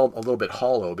 it felt a little bit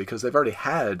hollow because they've already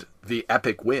had the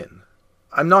epic win.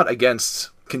 I'm not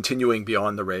against continuing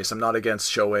beyond the race. I'm not against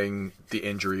showing the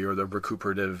injury or the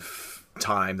recuperative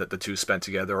time that the two spent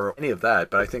together or any of that,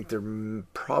 but I think there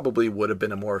probably would have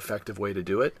been a more effective way to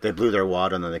do it. They blew their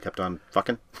wad and then they kept on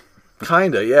fucking?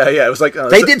 Kinda, yeah. It was like...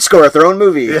 they did score at their own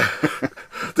movie. Yeah.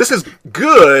 This is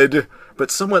good, but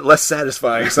somewhat less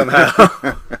satisfying somehow.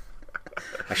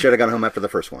 I should have gone home after the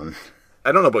first one.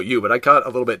 I don't know about you, but I got a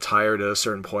little bit tired at a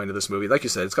certain point of this movie. Like you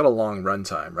said, it's got a long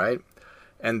runtime, right?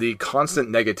 And the constant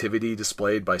negativity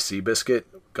displayed by Seabiscuit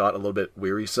got a little bit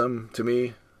wearisome to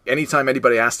me. Anytime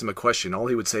anybody asked him a question, all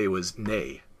he would say was,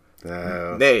 nay.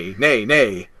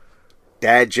 Nay.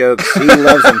 Dad jokes, he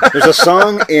loves them. There's a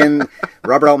song in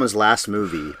Robert Altman's last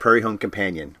movie, Prairie Home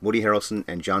Companion, Woody Harrelson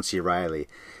and John C. Reilly.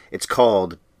 It's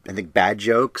called, I think, Bad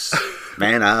Jokes.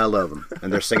 Man, I love them.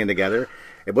 And they're singing together.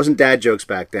 It wasn't dad jokes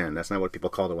back then. That's not what people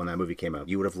called it when that movie came out.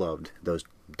 You would have loved those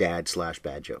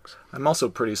dad/bad jokes. I'm also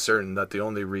pretty certain that the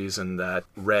only reason that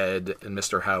Red and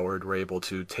Mr. Howard were able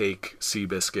to take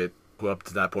Seabiscuit, who up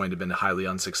to that point had been a highly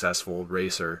unsuccessful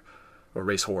racer or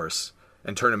racehorse,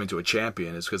 and turn him into a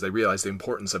champion is because they realized the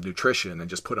importance of nutrition and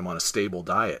just put him on a stable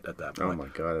diet at that point. Oh my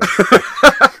God.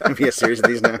 Can we be a series of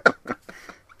these now?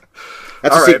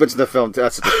 That's a sequence in the film.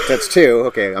 That's two.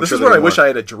 Okay, this is where I wish I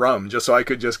had a drum, just so I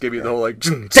could just give you the whole like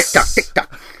tick-tock,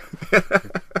 tick-tock.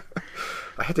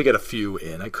 I had to get a few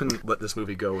in. I couldn't let this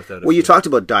movie go without. Well, you talked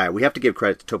about diet. We have to give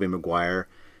credit to Tobey Maguire.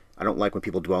 I don't like when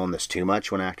people dwell on this too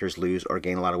much when actors lose or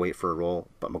gain a lot of weight for a role,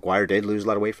 but Maguire did lose a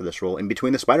lot of weight for this role in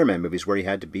between the Spider-Man movies where he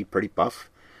had to be pretty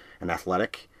buff and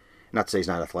athletic. Not to say he's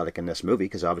not athletic in this movie,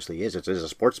 because obviously he is. It is a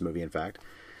sports movie, in fact.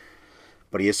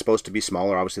 But he is supposed to be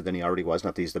smaller, obviously, than he already was.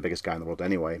 Not that he's the biggest guy in the world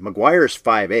anyway. Maguire is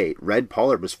 5'8". Red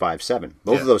Pollard was 5'7".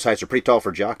 Both of those heights are pretty tall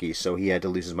for jockeys, so he had to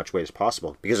lose as much weight as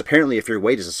possible. Because apparently if your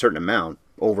weight is a certain amount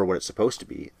over what it's supposed to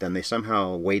be, then they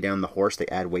somehow weigh down the horse, they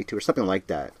add weight to it, or something like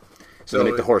that. So they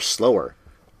make the horse slower.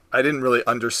 I didn't really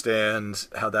understand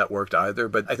how that worked either,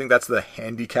 but I think that's the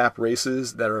handicap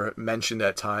races that are mentioned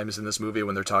at times in this movie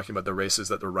when they're talking about the races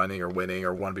that they're running or winning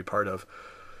or want to be part of.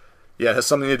 Yeah, it has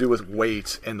something to do with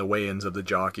weight and the weigh-ins of the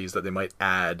jockeys, that they might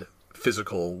add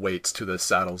physical weights to the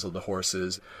saddles of the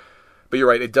horses. But you're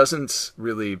right, it doesn't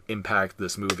really impact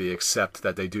this movie except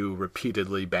that they do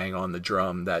repeatedly bang on the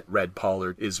drum that Red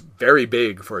Pollard is very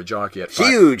big for a jockey at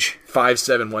Huge!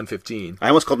 5'7", 115. I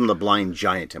almost called him the blind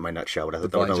giant in my nutshell, but I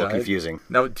thought that was a little confusing.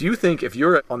 Now, do you think if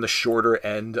you're on the shorter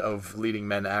end of leading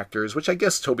men actors, which I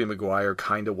guess Tobey Maguire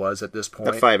kind of was at this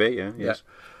point. At 5'8", yeah. Yes.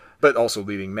 But also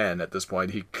leading men at this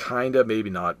point. He kind of, maybe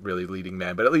not really leading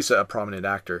men, but at least a prominent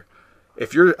actor.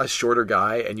 If you're a shorter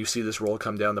guy and you see this role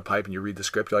come down the pipe and you read the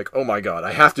script, you're like, oh my God,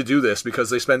 I have to do this because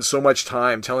they spend so much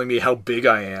time telling me how big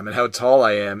I am and how tall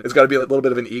I am. It's got to be a little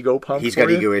bit of an ego pump. He's got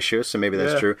ego issues, so maybe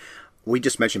that's true. We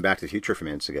just mentioned Back to the Future a few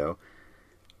minutes ago.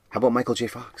 How about Michael J.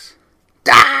 Fox?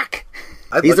 Doc!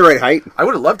 He's the right height. I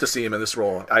would have loved to see him in this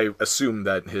role. I assume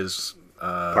that his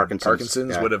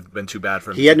Parkinson's would have been too bad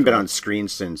for him. He hadn't been on screen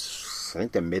since, I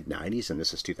think, the mid-90s, and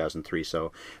this is 2003.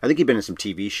 So I think he'd been in some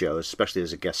TV shows, especially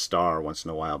as a guest star once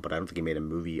in a while, but I don't think he made a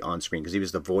movie on screen because he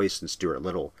was the voice in Stuart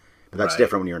Little. But that's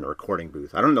different when you're in a recording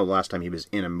booth. I don't know the last time he was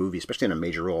in a movie, especially in a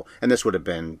major role. And this would have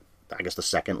been, I guess, the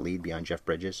second lead behind Jeff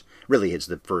Bridges. Really, it's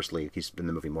the first lead. He's been in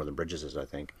the movie more than Bridges is, I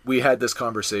think. We had this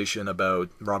conversation about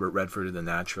Robert Redford in The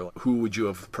Natural. Who would you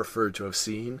have preferred to have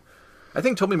seen? I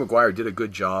think Tobey Maguire did a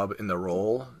good job in the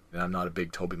role. And I'm not a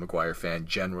big Tobey Maguire fan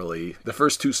generally. The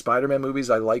first two Spider-Man movies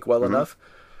I like well enough.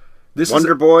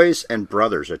 Wonder Boys and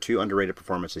Brothers are two underrated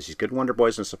performances. He's good in Wonder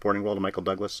Boys in a supporting role to Michael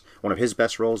Douglas. One of his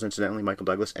best roles, incidentally, Michael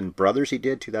Douglas. And Brothers he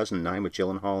did, 2009, with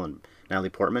Gyllenhaal and Natalie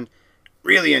Portman.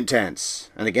 Really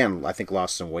intense. And again, I think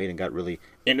lost some weight and got really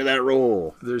into that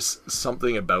role. There's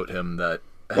something about him that...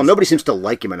 Well, nobody seems to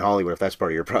like him in Hollywood, if that's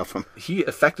part of your problem. He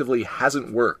effectively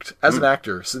hasn't worked as an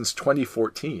actor since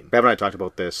 2014. Bev and I talked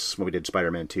about this when we did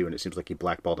Spider-Man 2, and it seems like he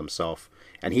blackballed himself.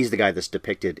 And he's the guy that's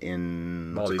depicted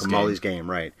in Molly's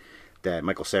Game, right? That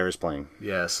Michael Cera's playing.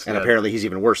 Yes. And apparently he's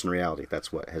even worse in reality.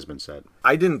 That's what has been said.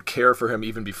 I didn't care for him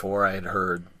even before I had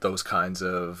heard those kinds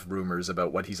of rumors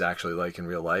about what he's actually like in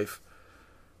real life.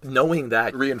 Knowing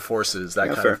that reinforces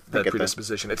that kind of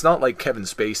predisposition. It's not like Kevin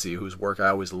Spacey, whose work I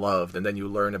always loved, and then you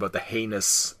learn about the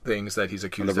heinous things that he's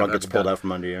accused of. And the rug gets pulled out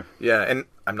from under you. Yeah, and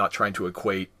I'm not trying to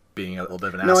equate being a little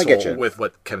bit of an asshole with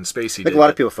what Kevin Spacey did. I think a lot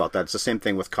of people felt that. It's the same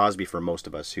thing with Cosby for most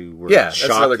of us who were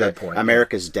shocked that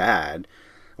America's dad,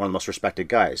 one of the most respected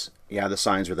guys. Yeah, the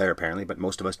signs were there apparently, but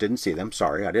most of us didn't see them.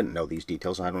 Sorry, I didn't know these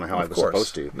details. I don't know how I was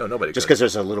supposed to. No, nobody Just because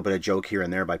there's a little bit of joke here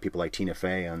and there by people like Tina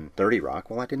Fey on 30 Rock.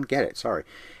 Well, I didn't get it. Sorry.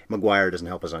 Maguire doesn't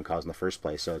help us on cause in the first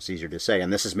place, so it's easier to say.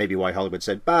 And this is maybe why Hollywood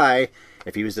said bye.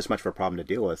 If he was this much of a problem to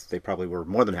deal with, they probably were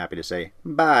more than happy to say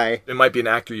bye. It might be an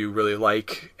actor you really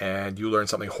like, and you learn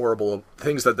something horrible,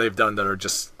 things that they've done that are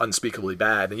just unspeakably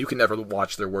bad, and you can never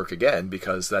watch their work again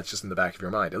because that's just in the back of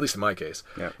your mind, at least in my case.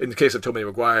 Yeah. In the case of Tobey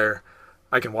Maguire,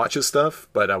 I can watch his stuff,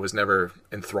 but I was never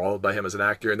enthralled by him as an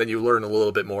actor. And then you learn a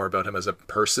little bit more about him as a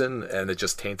person, and it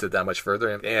just taints it that much further.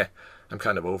 And I'm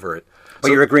kind of over it.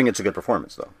 Well, you're agreeing it's a good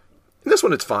performance, though. In this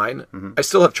one, it's fine. Mm-hmm. I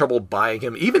still have trouble buying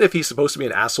him. Even if he's supposed to be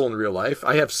an asshole in real life,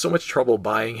 I have so much trouble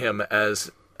buying him as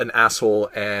an asshole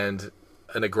and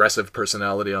an aggressive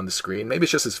personality on the screen. Maybe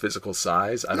it's just his physical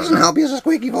size. I don't know. Doesn't help he has a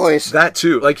squeaky voice. That,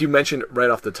 too. Like you mentioned right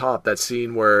off the top, that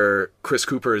scene where Chris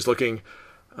Cooper is looking...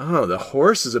 Oh, the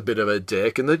horse is a bit of a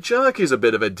dick, and the jockey's a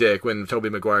bit of a dick when Tobey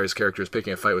Maguire's character is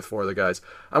picking a fight with four of the guys.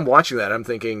 I'm watching that, I'm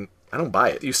thinking, I don't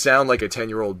buy it. You sound like a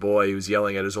 10-year-old boy who's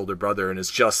yelling at his older brother and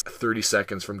is just 30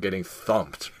 seconds from getting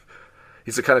thumped.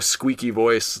 He's the kind of squeaky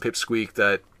voice, pipsqueak,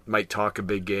 that might talk a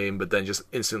big game, but then just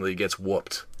instantly gets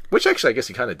whooped. Which actually I guess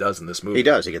he kind of does in this movie. He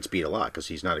does. He gets beat a lot because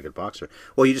he's not a good boxer.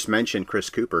 Well, you just mentioned Chris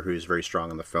Cooper, who's very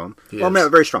strong in the film.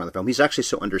 Very strong in the film. He's actually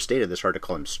so understated, it's hard to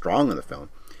call him strong in the film.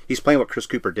 He's playing what Chris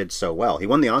Cooper did so well. He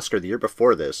won the Oscar the year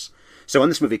before this. So when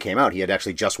this movie came out, he had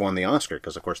actually just won the Oscar,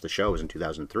 because of course the show was in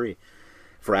 2003,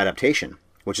 for adaptation,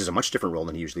 which is a much different role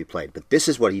than he usually played. But this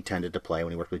is what he tended to play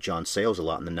when he worked with John Sayles a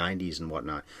lot in the 90s and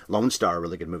whatnot. Lone Star, a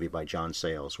really good movie by John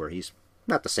Sayles, where he's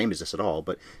not the same as this at all,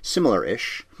 but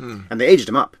similar-ish. And they aged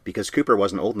him up, because Cooper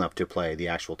wasn't old enough to play the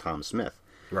actual Tom Smith.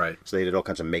 Right. So they did all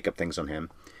kinds of makeup things on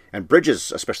him. And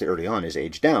Bridges, especially early on, is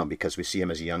aged down because we see him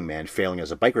as a young man failing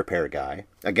as a bike repair guy.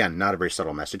 Again, not a very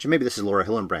subtle message. And maybe this is Laura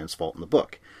Hillenbrand's fault in the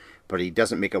book. But he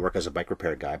doesn't make it work as a bike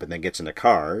repair guy, but then gets into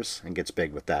cars and gets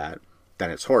big with that.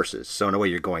 Then it's horses. So in a way,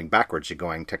 you're going backwards. You're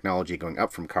going technology, going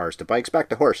up from cars to bikes, back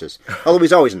to horses. Although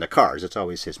he's always into cars. It's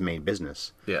always his main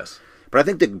business. Yes. But I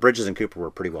think that Bridges and Cooper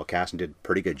were pretty well cast and did a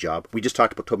pretty good job. We just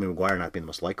talked about Tobey Maguire not being the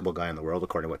most likable guy in the world,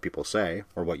 according to what people say,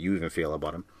 or what you even feel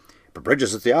about him. But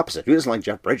Bridges is the opposite. Who doesn't like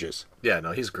Jeff Bridges? Yeah,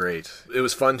 no, he's great. It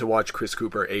was fun to watch Chris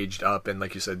Cooper aged up, and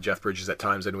like you said, Jeff Bridges at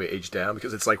times anyway aged down,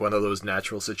 because it's like one of those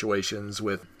natural situations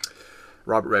with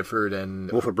Robert Redford and...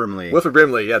 Wilford Brimley. Wilford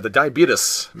Brimley, yeah, the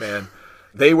diabetes, man.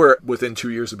 They were within 2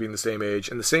 years of being the same age,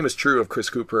 and the same is true of Chris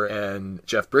Cooper and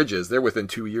Jeff Bridges. They're within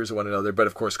 2 years of one another, but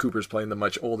of course Cooper's playing the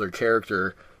much older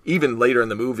character, even later in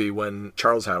the movie when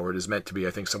Charles Howard is meant to be,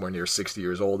 I think, somewhere near 60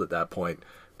 years old at that point.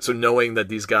 So knowing that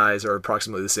these guys are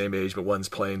approximately the same age, but one's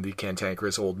playing the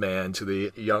cantankerous old man to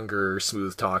the younger,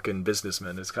 smooth-talking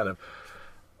businessman is kind of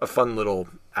a fun little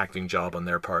acting job on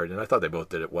their part, and I thought they both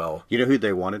did it well. You know who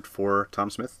they wanted for Tom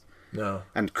Smith? No.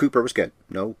 And Cooper was good.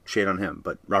 No shade on him,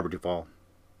 but Robert Duvall.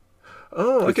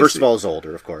 Oh, Who, first of all, is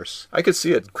older, of course. I could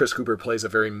see it. Chris Cooper plays a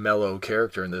very mellow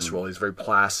character in this role. He's very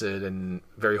placid and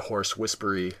very hoarse,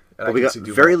 whispery. And But we got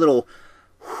very little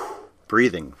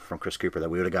breathing from Chris Cooper that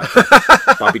we would have got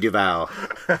from Bobby Duvall.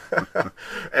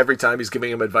 Every time he's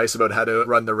giving him advice about how to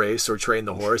run the race or train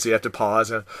the horse, you have to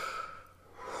pause and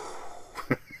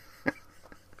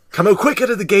come out quick out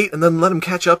of the gate and then let him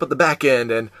catch up at the back end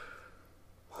and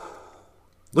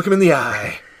look him in the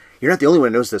eye. You're not the only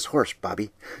one who knows this horse,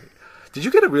 Bobby. Did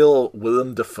you get a real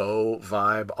Willem Dafoe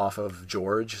vibe off of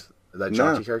George, that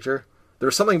jockey character? There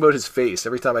was something about his face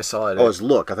every time I saw it. Oh, his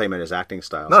look. I thought you meant his acting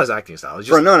style. Not his acting style.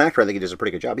 For a non-actor, I think he does a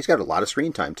pretty good job. He's got a lot of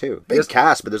screen time, too. Big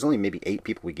cast, but there's only maybe 8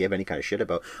 people we give any kind of shit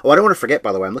about. Oh, I don't want to forget,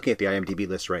 by the way, I'm looking at the IMDb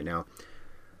list right now.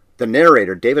 The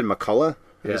narrator, David McCullough,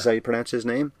 is how you pronounce his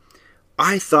name.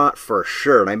 I thought for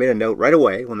sure, and I made a note right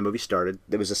away when the movie started,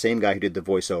 it was the same guy who did the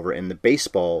voiceover in the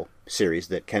baseball series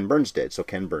that Ken Burns did. So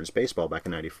Ken Burns Baseball back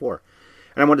in 94.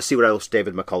 And I wanted to see what else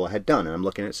David McCullough had done. And I'm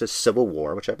looking at it says Civil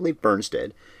War, which I believe Burns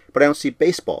did. But I don't see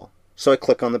baseball. So I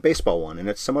click on the baseball one, and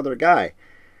it's some other guy.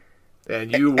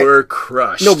 And you were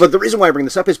crushed. No, but the reason why I bring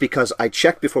this up is because I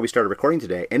checked before we started recording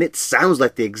today, and it sounds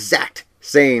like the exact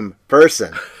same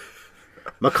person.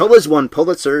 McCullough's won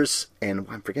Pulitzers, and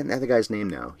I'm forgetting the other guy's name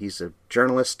now. He's a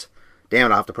journalist.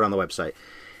 Damn, I'll have to put it on the website.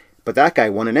 But that guy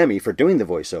won an Emmy for doing the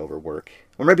voiceover work.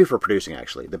 Or maybe for producing,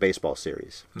 actually, the baseball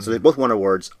series. Mm-hmm. So they both won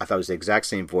awards. I thought it was the exact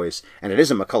same voice. And it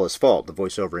isn't McCullough's fault, the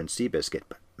voiceover in Seabiscuit.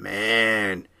 But,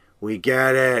 man, we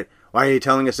get it. Why are you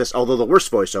telling us this? Although the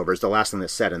worst voiceover is the last thing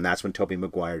that's said, and that's when Tobey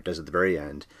Maguire does at the very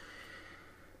end.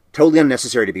 Totally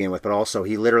unnecessary to begin with, but also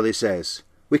he literally says,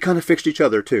 we kind of fixed each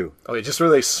other, too. Oh, he just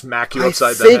really smack you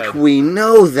upside the head. I think we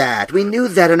know that. We knew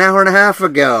that an hour and a half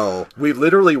ago. We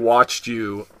literally watched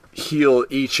you heal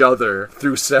each other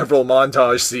through several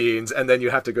montage scenes, and then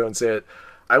you have to go and say it.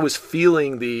 I was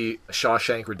feeling the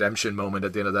Shawshank Redemption moment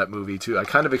at the end of that movie, too. I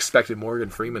kind of expected Morgan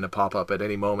Freeman to pop up at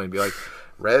any moment and be like,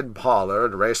 Red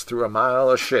Pollard raced through a mile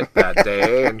of shit that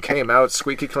day and came out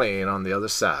squeaky clean on the other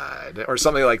side, or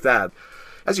something like that.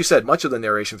 As you said, much of the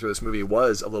narration through this movie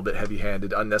was a little bit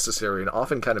heavy-handed, unnecessary, and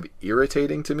often kind of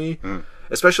irritating to me,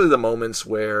 especially the moments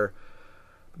where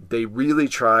they really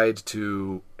tried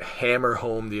to hammer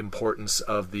home the importance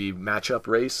of the match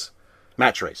race,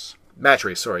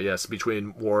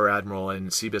 between War Admiral and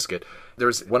Seabiscuit.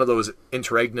 There's one of those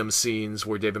interregnum scenes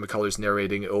where David McCullough's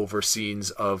narrating over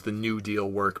scenes of the New Deal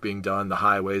work being done, the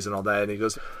highways and all that, and he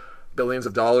goes, billions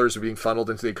of dollars are being funneled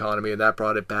into the economy, and that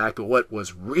brought it back. But what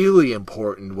was really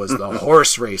important was the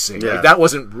horse racing. Yeah. Like, that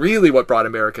wasn't really what brought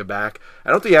America back. I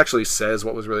don't think he actually says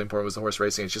what was really important was the horse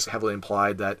racing. It's just heavily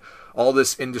implied that all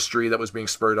this industry that was being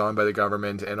spurred on by the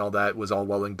government and all that was all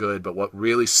well and good, but what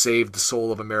really saved the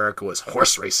soul of America was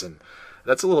horse racing.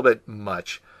 That's a little bit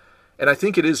much. And I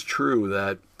think it is true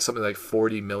that something like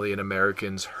 40 million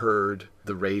Americans heard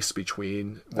the race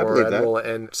between War Admiral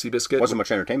and Seabiscuit. Wasn't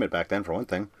much entertainment back then, for one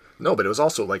thing. No, but it was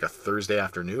also like a Thursday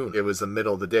afternoon. It was the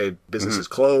middle of the day. Businesses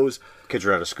closed. Kids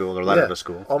are out of school. They're let out of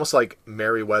school. Almost like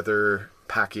Merriweather,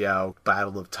 Pacquiao,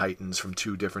 Battle of Titans from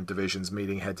two different divisions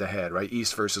meeting head-to-head, right?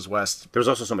 East versus West. There was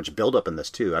also so much build-up in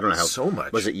this, too. I don't know how... So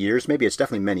much. Was it years? Maybe it's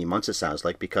definitely many months, it sounds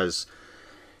like, because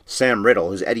Sam Riddle,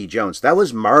 who's Eddie Jones, that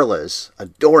was Marla's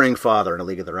adoring father in A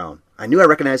League of Their Own. I knew I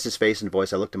recognized his face and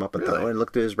voice. I looked him up and thought, I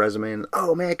looked at his resume and,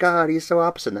 oh, my God, he's so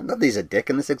opposite. Not that he's a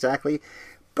dick in this exactly,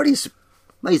 but he's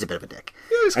a bit of a dick.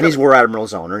 Yeah, he's War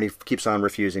Admiral's owner, and he keeps on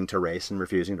refusing to race,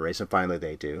 and finally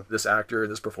they do. This actor,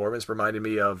 this performance reminded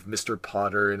me of Mr.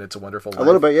 Potter in It's a Wonderful Life. A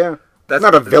little bit, yeah. That's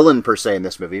not a villain per se in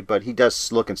this movie, but he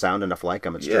does look and sound enough like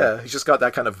him. It's true. He's just got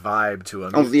that kind of vibe to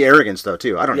him. Oh, the arrogance, though,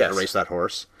 too. I don't need to race that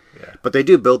horse. Yeah. But they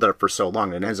do build that up for so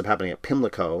long, and it ends up happening at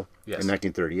Pimlico in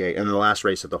 1938, and the last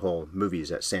race of the whole movie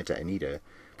is at Santa Anita.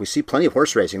 We see plenty of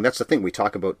horse racing. That's the thing. We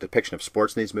talk about depiction of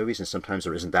sports in these movies, and sometimes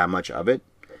there isn't that much of it.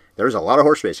 There's a lot of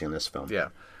horse racing in this film. Yeah.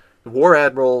 The War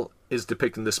Admiral is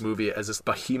depicting this movie as this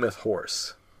behemoth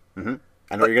horse. Mm-hmm.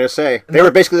 I know what you're going to say. They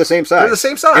were basically the same size. They're the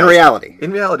same size. In reality.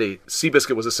 In reality,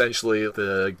 Seabiscuit was essentially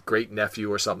the great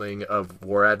nephew or something of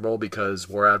War Admiral because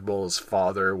War Admiral's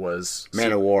father was...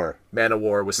 Man of War. Man of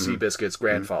War was Seabiscuit's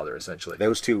grandfather, essentially.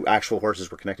 Those two actual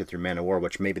horses were connected through Man of War,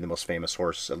 which may be the most famous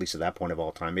horse, at least at that point of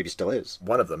all time. Maybe still is.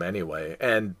 One of them, anyway.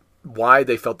 And why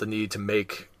they felt the need to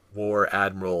make War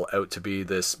Admiral out to be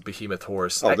this behemoth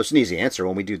horse... Oh, there's an easy answer.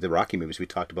 When we do the Rocky movies, we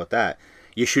talked about that.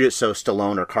 You shoot it so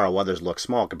Stallone or Carl Weathers look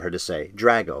small compared to, say,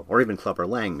 Drago, or even Clubber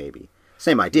Lang, maybe.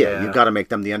 Same idea. Yeah. You've got to make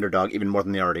them the underdog even more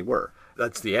than they already were.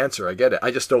 That's the answer. I get it.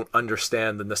 I just don't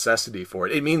understand the necessity for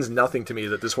it. It means nothing to me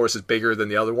that this horse is bigger than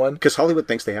the other one. Because Hollywood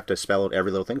thinks they have to spell out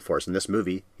every little thing for us. In this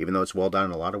movie, even though it's well done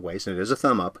in a lot of ways, and it is a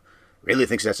thumb up, really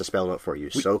thinks it has to spell it out for you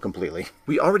so completely.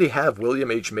 We already have William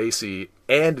H. Macy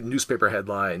and newspaper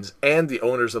headlines and the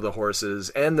owners of the horses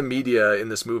and the media in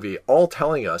this movie all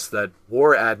telling us that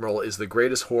War Admiral is the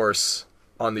greatest horse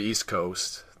on the East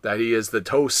Coast, that he is the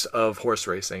toast of horse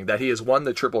racing, that he has won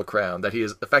the Triple Crown, that he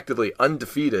is effectively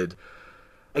undefeated.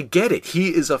 I get it. He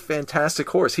is a fantastic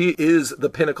horse. He is the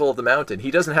pinnacle of the mountain. He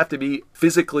doesn't have to be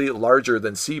physically larger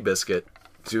than Seabiscuit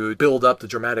to build up the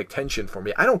dramatic tension for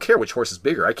me. I don't care which horse is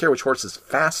bigger. I care which horse is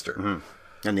faster.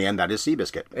 Mm-hmm. In the end, that is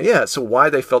Seabiscuit. Yeah, so why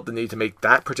they felt the need to make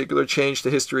that particular change to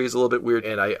history is a little bit weird,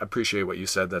 and I appreciate what you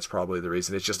said. That's probably the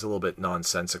reason. It's just a little bit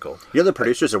nonsensical. The other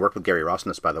producers that worked with Gary Ross on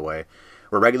this, by the way,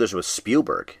 were regulars with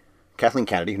Spielberg. Kathleen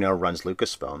Kennedy, who now runs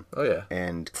Lucasfilm. Oh, yeah.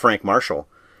 And Frank Marshall.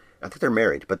 I think they're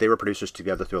married, but they were producers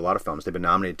together through a lot of films. They've been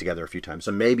nominated together a few times.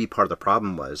 So maybe part of the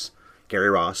problem was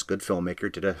Gary Ross, good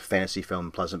filmmaker, did a fantasy film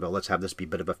in Pleasantville. Let's have this be a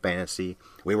bit of a fantasy.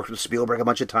 We worked with Spielberg a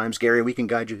bunch of times. Gary, we can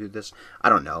guide you through this. I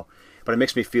don't know. But it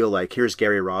makes me feel like here's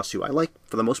Gary Ross, who I like,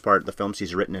 for the most part, the films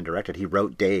he's written and directed. He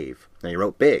wrote Dave, and he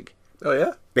wrote Big. Oh,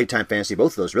 yeah? Big Time Fantasy,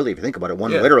 both of those, really, if you think about it.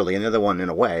 One Yeah. literally, and the other one, in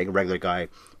a way, a regular guy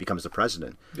becomes the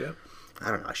president. Yeah.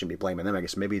 I don't know, I shouldn't be blaming them. I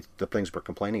guess maybe the things we're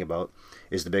complaining about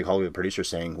is the big Hollywood producer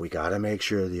saying, we got to make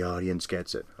sure the audience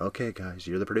gets it. Okay, guys,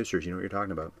 you're the producers. You know what you're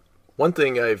talking about. One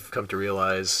thing I've come to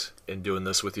realize in doing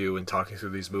this with you and talking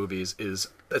through these movies is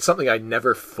it's something I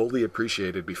never fully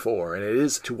appreciated before, and it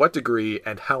is to what degree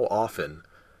and how often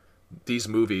these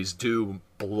movies do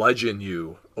bludgeon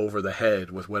you over the head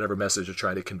with whatever message they're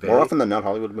trying to convey. More often than not,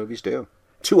 Hollywood movies do.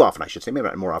 Too often, I should say. Maybe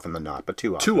not more often than not, but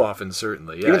too often. Too often,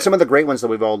 certainly, yeah. Even some of the great ones that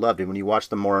we've all loved, and when you watch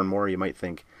them more and more, you might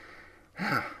think,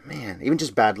 man, even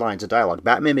just bad lines of dialogue.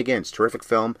 Batman Begins, terrific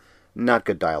film, not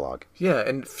good dialogue. Yeah,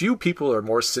 and few people are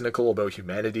more cynical about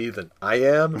humanity than I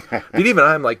am. But even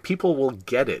I'm like, people will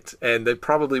get it, and they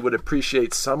probably would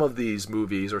appreciate some of these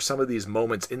movies or some of these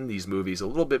moments in these movies a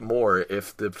little bit more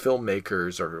if the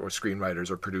filmmakers or screenwriters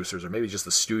or producers or maybe just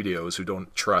the studios who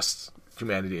don't trust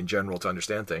humanity in general to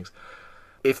understand things,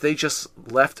 if they just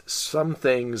left some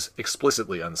things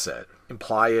explicitly unsaid,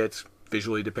 imply it,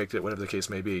 visually depict it, whatever the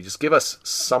case may be, just give us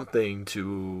something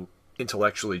to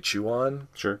intellectually chew on,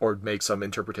 Sure, or make some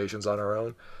interpretations on our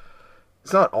own.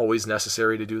 It's not always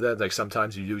necessary to do that. Like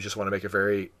sometimes you do just want to make a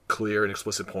very clear and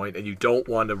explicit point, and you don't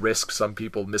want to risk some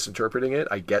people misinterpreting it.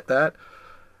 I get that.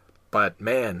 But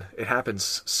man, it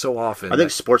happens so often. I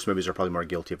think sports movies are probably more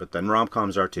guilty of it than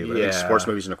rom-coms are too. But I think sports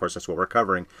movies, and of course that's what we're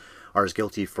covering, are as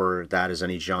guilty for that as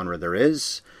any genre there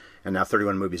is. And now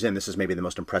 31 movies in, this is maybe the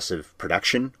most impressive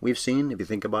production we've seen, if you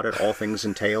think about it, all things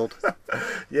entailed.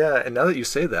 Yeah, and now that you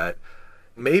say that,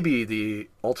 maybe the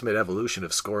ultimate evolution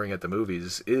of scoring at the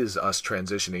movies is us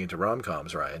transitioning into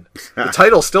rom-coms, Ryan. The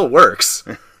title still works.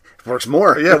 Works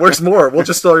more. Yeah, it works more. We'll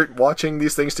just start watching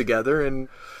these things together and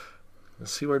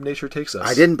see where nature takes us.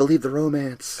 I didn't believe the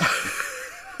romance.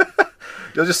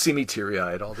 You'll just see me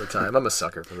teary-eyed all the time. I'm a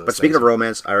sucker for those But speaking things. of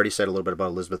romance, I already said a little bit about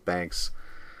Elizabeth Banks.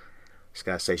 Just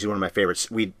gotta say, she's one of my favorites.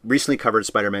 We recently covered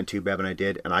Spider-Man 2, Bev and I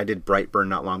did Brightburn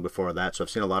not long before that, so I've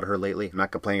seen a lot of her lately. I'm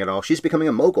not complaining at all. She's becoming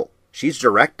a mogul. She's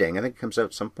directing. I think it comes out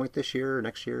at some point this year or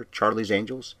next year. Charlie's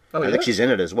Angels. Oh, I yeah? think she's in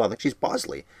it as well. I think she's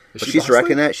Bosley. But she she's Bosley?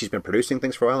 directing that. She's been producing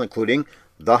things for a while, including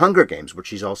The Hunger Games, which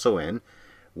she's also in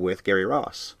with Gary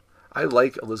Ross. I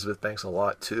like Elizabeth Banks a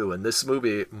lot, too. And this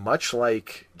movie, much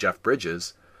like Jeff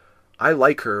Bridges, I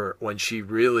like her when she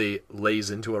really lays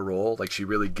into a role, like she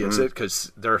really gives it,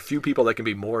 because there are a few people that can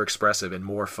be more expressive and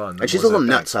more fun than And she's a little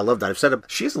Elizabeth nuts. I love that.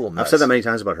 She's a little nuts. I've said that many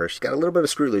times about her. She's got a little bit of a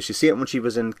screw loose. You see it when she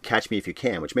was in Catch Me If You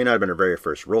Can, which may not have been her very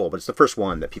first role, but it's the first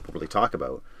one that people really talk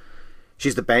about.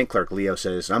 She's the bank clerk. Leo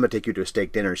says, I'm going to take you to a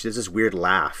steak dinner. She does this weird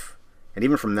laugh. And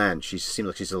even from then, she seems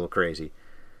like she's a little crazy.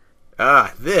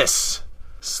 This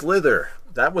Slither.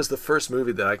 That was the first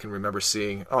movie that I can remember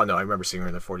seeing. Oh, no, I remember seeing her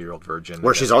in The 40-Year-Old Virgin.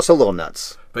 Where she's also a little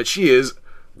nuts. But she is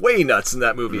way nuts in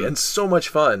that movie and so much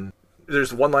fun.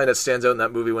 There's one line that stands out in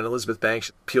that movie when Elizabeth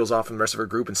Banks peels off from the rest of her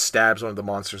group and stabs one of the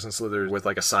monsters and slithers with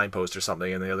like a signpost or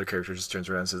something, and the other character just turns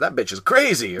around and says, "That bitch is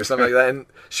crazy," or something like that. And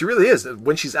she really is.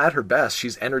 When she's at her best,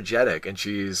 she's energetic and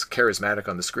she's charismatic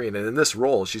on the screen. And in this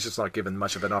role, she's just not given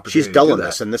much of an opportunity. She's dull to in do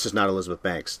this, that. and this is not Elizabeth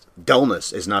Banks.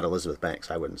 Dullness is not Elizabeth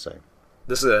Banks, I wouldn't say.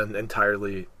 This is an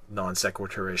entirely non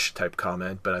sequitur-ish type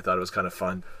comment, but I thought it was kind of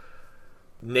fun.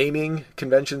 Naming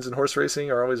conventions in horse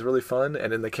racing are always really fun,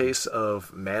 and in the case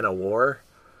of Man o' War,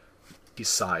 he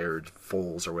sired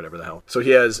foals or whatever the hell. So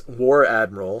he has War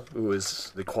Admiral, who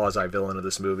is the quasi-villain of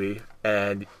this movie,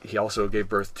 and he also gave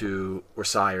birth to, or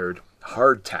sired,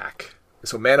 Hardtack.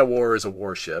 So Man o' War is a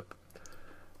warship.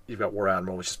 You've got War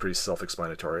Admiral, which is pretty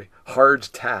self-explanatory.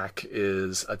 Hardtack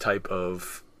is a type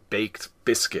of baked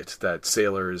biscuit that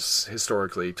sailors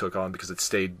historically took on because it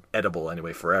stayed edible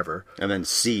anyway forever. And then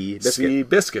Sea Biscuit. Sea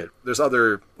Biscuit. There's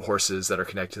other horses that are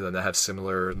connected to them that have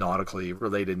similar nautically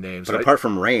related names. But apart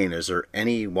from rain, is there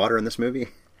any water in this movie?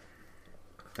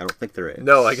 I don't think there is.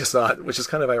 No, I guess not, which is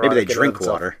kind of ironic. Maybe they drink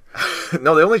water.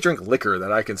 No, they only drink liquor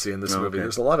that I can see in this Oh, movie. okay.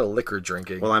 There's a lot of liquor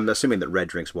drinking. Well, I'm assuming that Red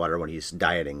drinks water when he's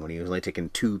dieting, when he's only taking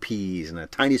 2 peas and a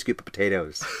tiny scoop of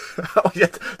potatoes. Oh, yeah.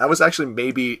 That was actually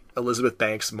maybe Elizabeth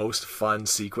Banks' most fun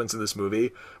sequence in this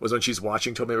movie, was when she's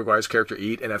watching Tobey Maguire's character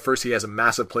eat, and at first he has a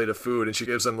massive plate of food, and she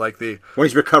gives him like the, When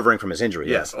he's recovering from his injury.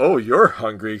 yes, oh, you're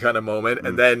hungry kind of moment,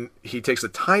 and then he takes a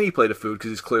tiny plate of food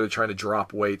because he's clearly trying to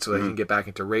drop weight so that he can get back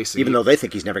into racing. Even though they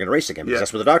think he's never going to race again, because Yeah.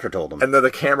 that's what the doctor told him. And then the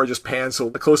camera just pans so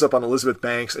close up on Elizabeth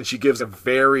Banks, and she gives a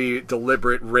very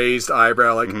deliberate raised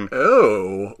eyebrow, like,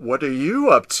 "Oh, what are you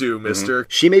up to, mister?"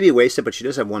 She may be wasted, but she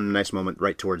does have one nice moment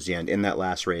right towards the end in that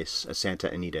last race,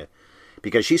 Santa Anita,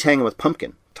 because she's hanging with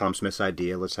Pumpkin. Tom Smith's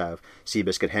idea, let's have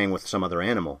Seabiscuit hang with some other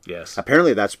animal. Yes.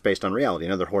 Apparently that's based on reality.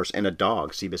 Another horse and a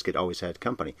dog. Seabiscuit always had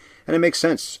company. And it makes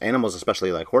sense. Animals,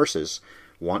 especially like horses,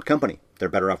 want company. They're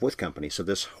better off with company. So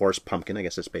this horse, Pumpkin, I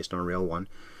guess it's based on a real one,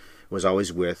 was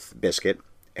always with Biscuit.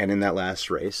 And in that last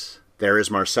race, there is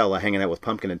Marcella hanging out with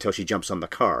Pumpkin until she jumps on the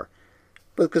car.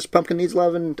 Because Pumpkin needs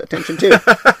love and attention too.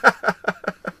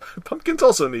 Pumpkins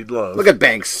also need love. Look at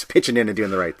Banks pitching in and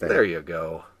doing the right thing. There you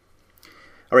go.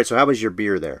 All right, so how was your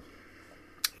beer there?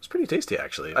 It's pretty tasty,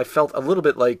 actually. I felt a little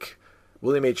bit like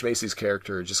William H. Macy's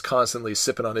character, just constantly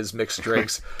sipping on his mixed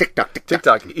drinks. Tick-tock, tick-tock.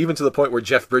 TikTok, even to the point where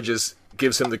Jeff Bridges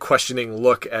gives him the questioning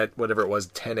look at whatever it was,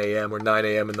 10 a.m. or 9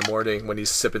 a.m. in the morning when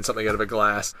he's sipping something out of a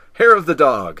glass. Hair of the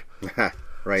dog.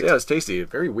 Right. So yeah, it's tasty.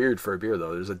 Very weird for a beer,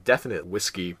 though. There's a definite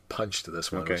whiskey punch to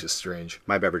this one, Okay. which is strange.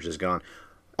 My beverage is gone.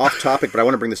 Off topic, but I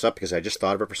want to bring this up because I just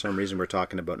thought of it for some reason. We're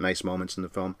talking about nice moments in the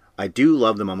film. I do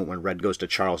love the moment when Red goes to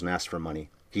Charles and asks for money.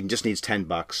 He just needs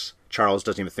 $10. Charles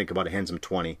doesn't even think about it, hands him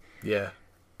 20. Yeah.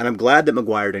 And I'm glad that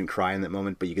Maguire didn't cry in that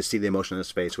moment, but you can see the emotion in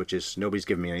his face, which is nobody's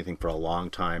given me anything for a long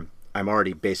time. I'm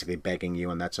already basically begging you,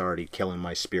 and that's already killing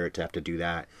my spirit to have to do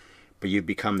that. But you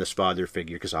become this father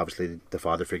figure, because obviously the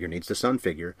father figure needs the son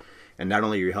figure. And not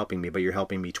only are you helping me, but you're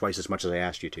helping me twice as much as I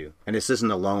asked you to. And this isn't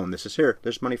a loan. This is here.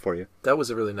 There's money for you. That was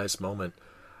a really nice moment.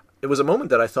 It was a moment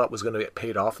that I thought was going to get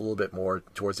paid off a little bit more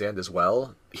towards the end as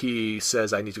well. He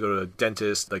says, I need to go to a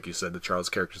dentist. Like you said, the Charles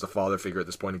character is a father figure at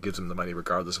this point and gives him the money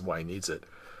regardless of why he needs it.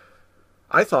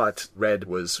 I thought Red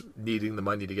was needing the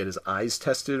money to get his eyes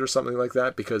tested or something like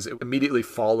that, because it immediately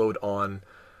followed on,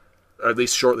 or at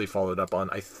least shortly followed up on,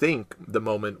 I think, the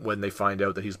moment when they find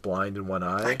out that he's blind in one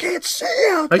eye. I can't see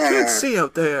out there. I can't see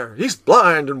out there. He's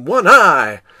blind in one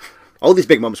eye. All these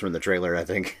big moments were in the trailer, I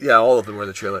think. Yeah, all of them were in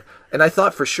the trailer. And I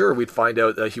thought for sure we'd find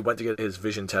out that he went to get his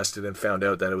vision tested and found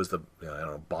out that it was the, I don't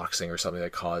know, boxing or something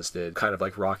that caused it. Kind of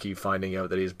like Rocky finding out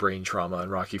that he has brain trauma in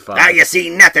Rocky 5. Now you see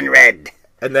nothing, Red.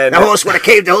 And then The horse would have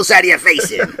caved the whole side of your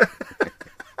face in.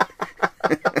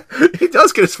 he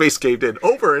does get his face caved in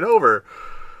over and over.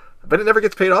 But it never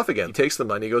gets paid off again. He takes the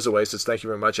money, goes away, says, thank you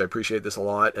very much, I appreciate this a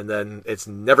lot, and then it's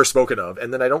never spoken of.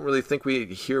 And then I don't really think we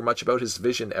hear much about his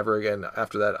vision ever again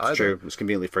after that either. True, it was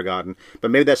conveniently forgotten. But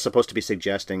maybe that's supposed to be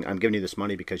suggesting, I'm giving you this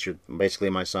money because you're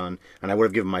basically my son, and I would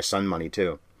have given my son money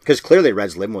too. Because clearly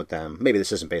Red's living with them. Maybe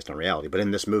this isn't based on reality, but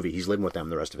in this movie, he's living with them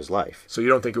the rest of his life. So you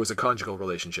don't think it was a conjugal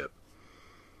relationship?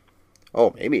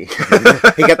 Oh, maybe.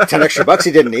 He got the 10 extra bucks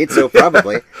he didn't need, so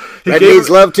probably. Red gave- needs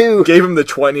love too. Gave him the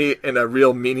 20 and a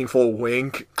real meaningful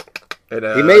wink. And,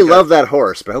 He may love that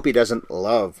horse, but I hope he doesn't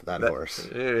love that horse.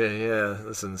 Yeah,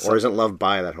 listen. Or isn't loved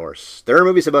by that horse. There are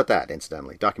movies about that,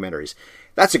 incidentally. Documentaries.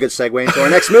 That's a good segue into our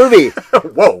next movie.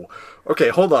 Whoa. Okay,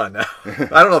 hold on now.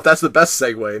 I don't know if that's the best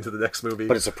segue into the next movie.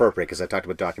 But it's appropriate because I talked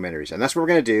about documentaries. And that's what we're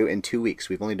going to do in 2 weeks.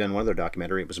 We've only done one other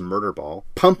documentary. It was Murder Ball.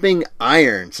 Pumping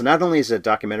Iron. So not only is it a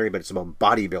documentary, but it's about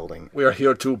bodybuilding. We are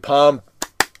here to pump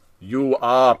you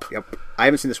up. Yep. I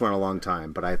haven't seen this one in a long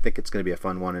time, but I think it's going to be a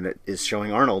fun one, and it is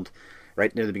showing Arnold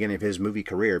right near the beginning of his movie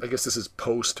career. I guess this is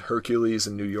post Hercules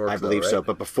in New York. I believe right? so,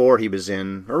 but before he was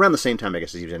in, around the same time, I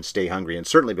guess, as he was in Stay Hungry, and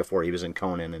certainly before he was in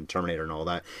Conan and Terminator and all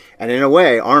that. And in a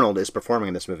way, Arnold is performing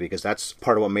in this movie because that's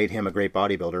part of what made him a great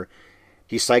bodybuilder.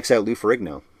 He psychs out Lou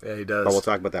Ferrigno. Yeah, he does. But we'll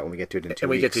talk about that when we get to it in 2 weeks. And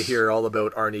we get to hear all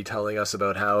about Arnie telling us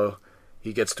about how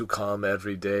he gets to come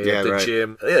every day Yeah, at the right.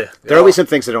 gym. There are always some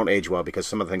things that don't age well because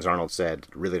some of the things Arnold said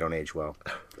really don't age well.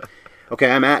 Okay,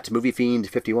 I'm at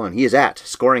MovieFiend51. He is at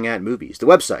Scoring at Movies. The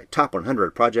website,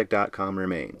 top100project.com,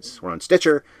 remains. We're on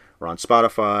Stitcher. We're on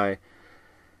Spotify.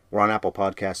 We're on Apple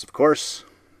Podcasts, of course.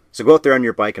 So go out there on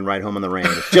your bike and ride home in the rain.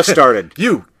 It just started.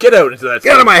 You, get out into that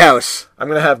Get out of my house! I'm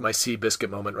going to have my Seabiscuit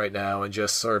moment right now and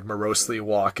just sort of morosely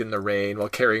walk in the rain while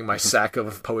carrying my sack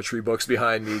of poetry books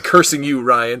behind me, cursing you,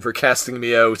 Ryan, for casting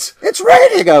me out. It's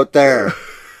raining out there! I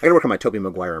gotta work on my Tobey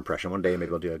Maguire impression. One day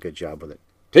maybe I'll do a good job with it.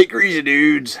 Take her easy,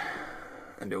 dudes.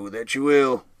 I know that you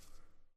will.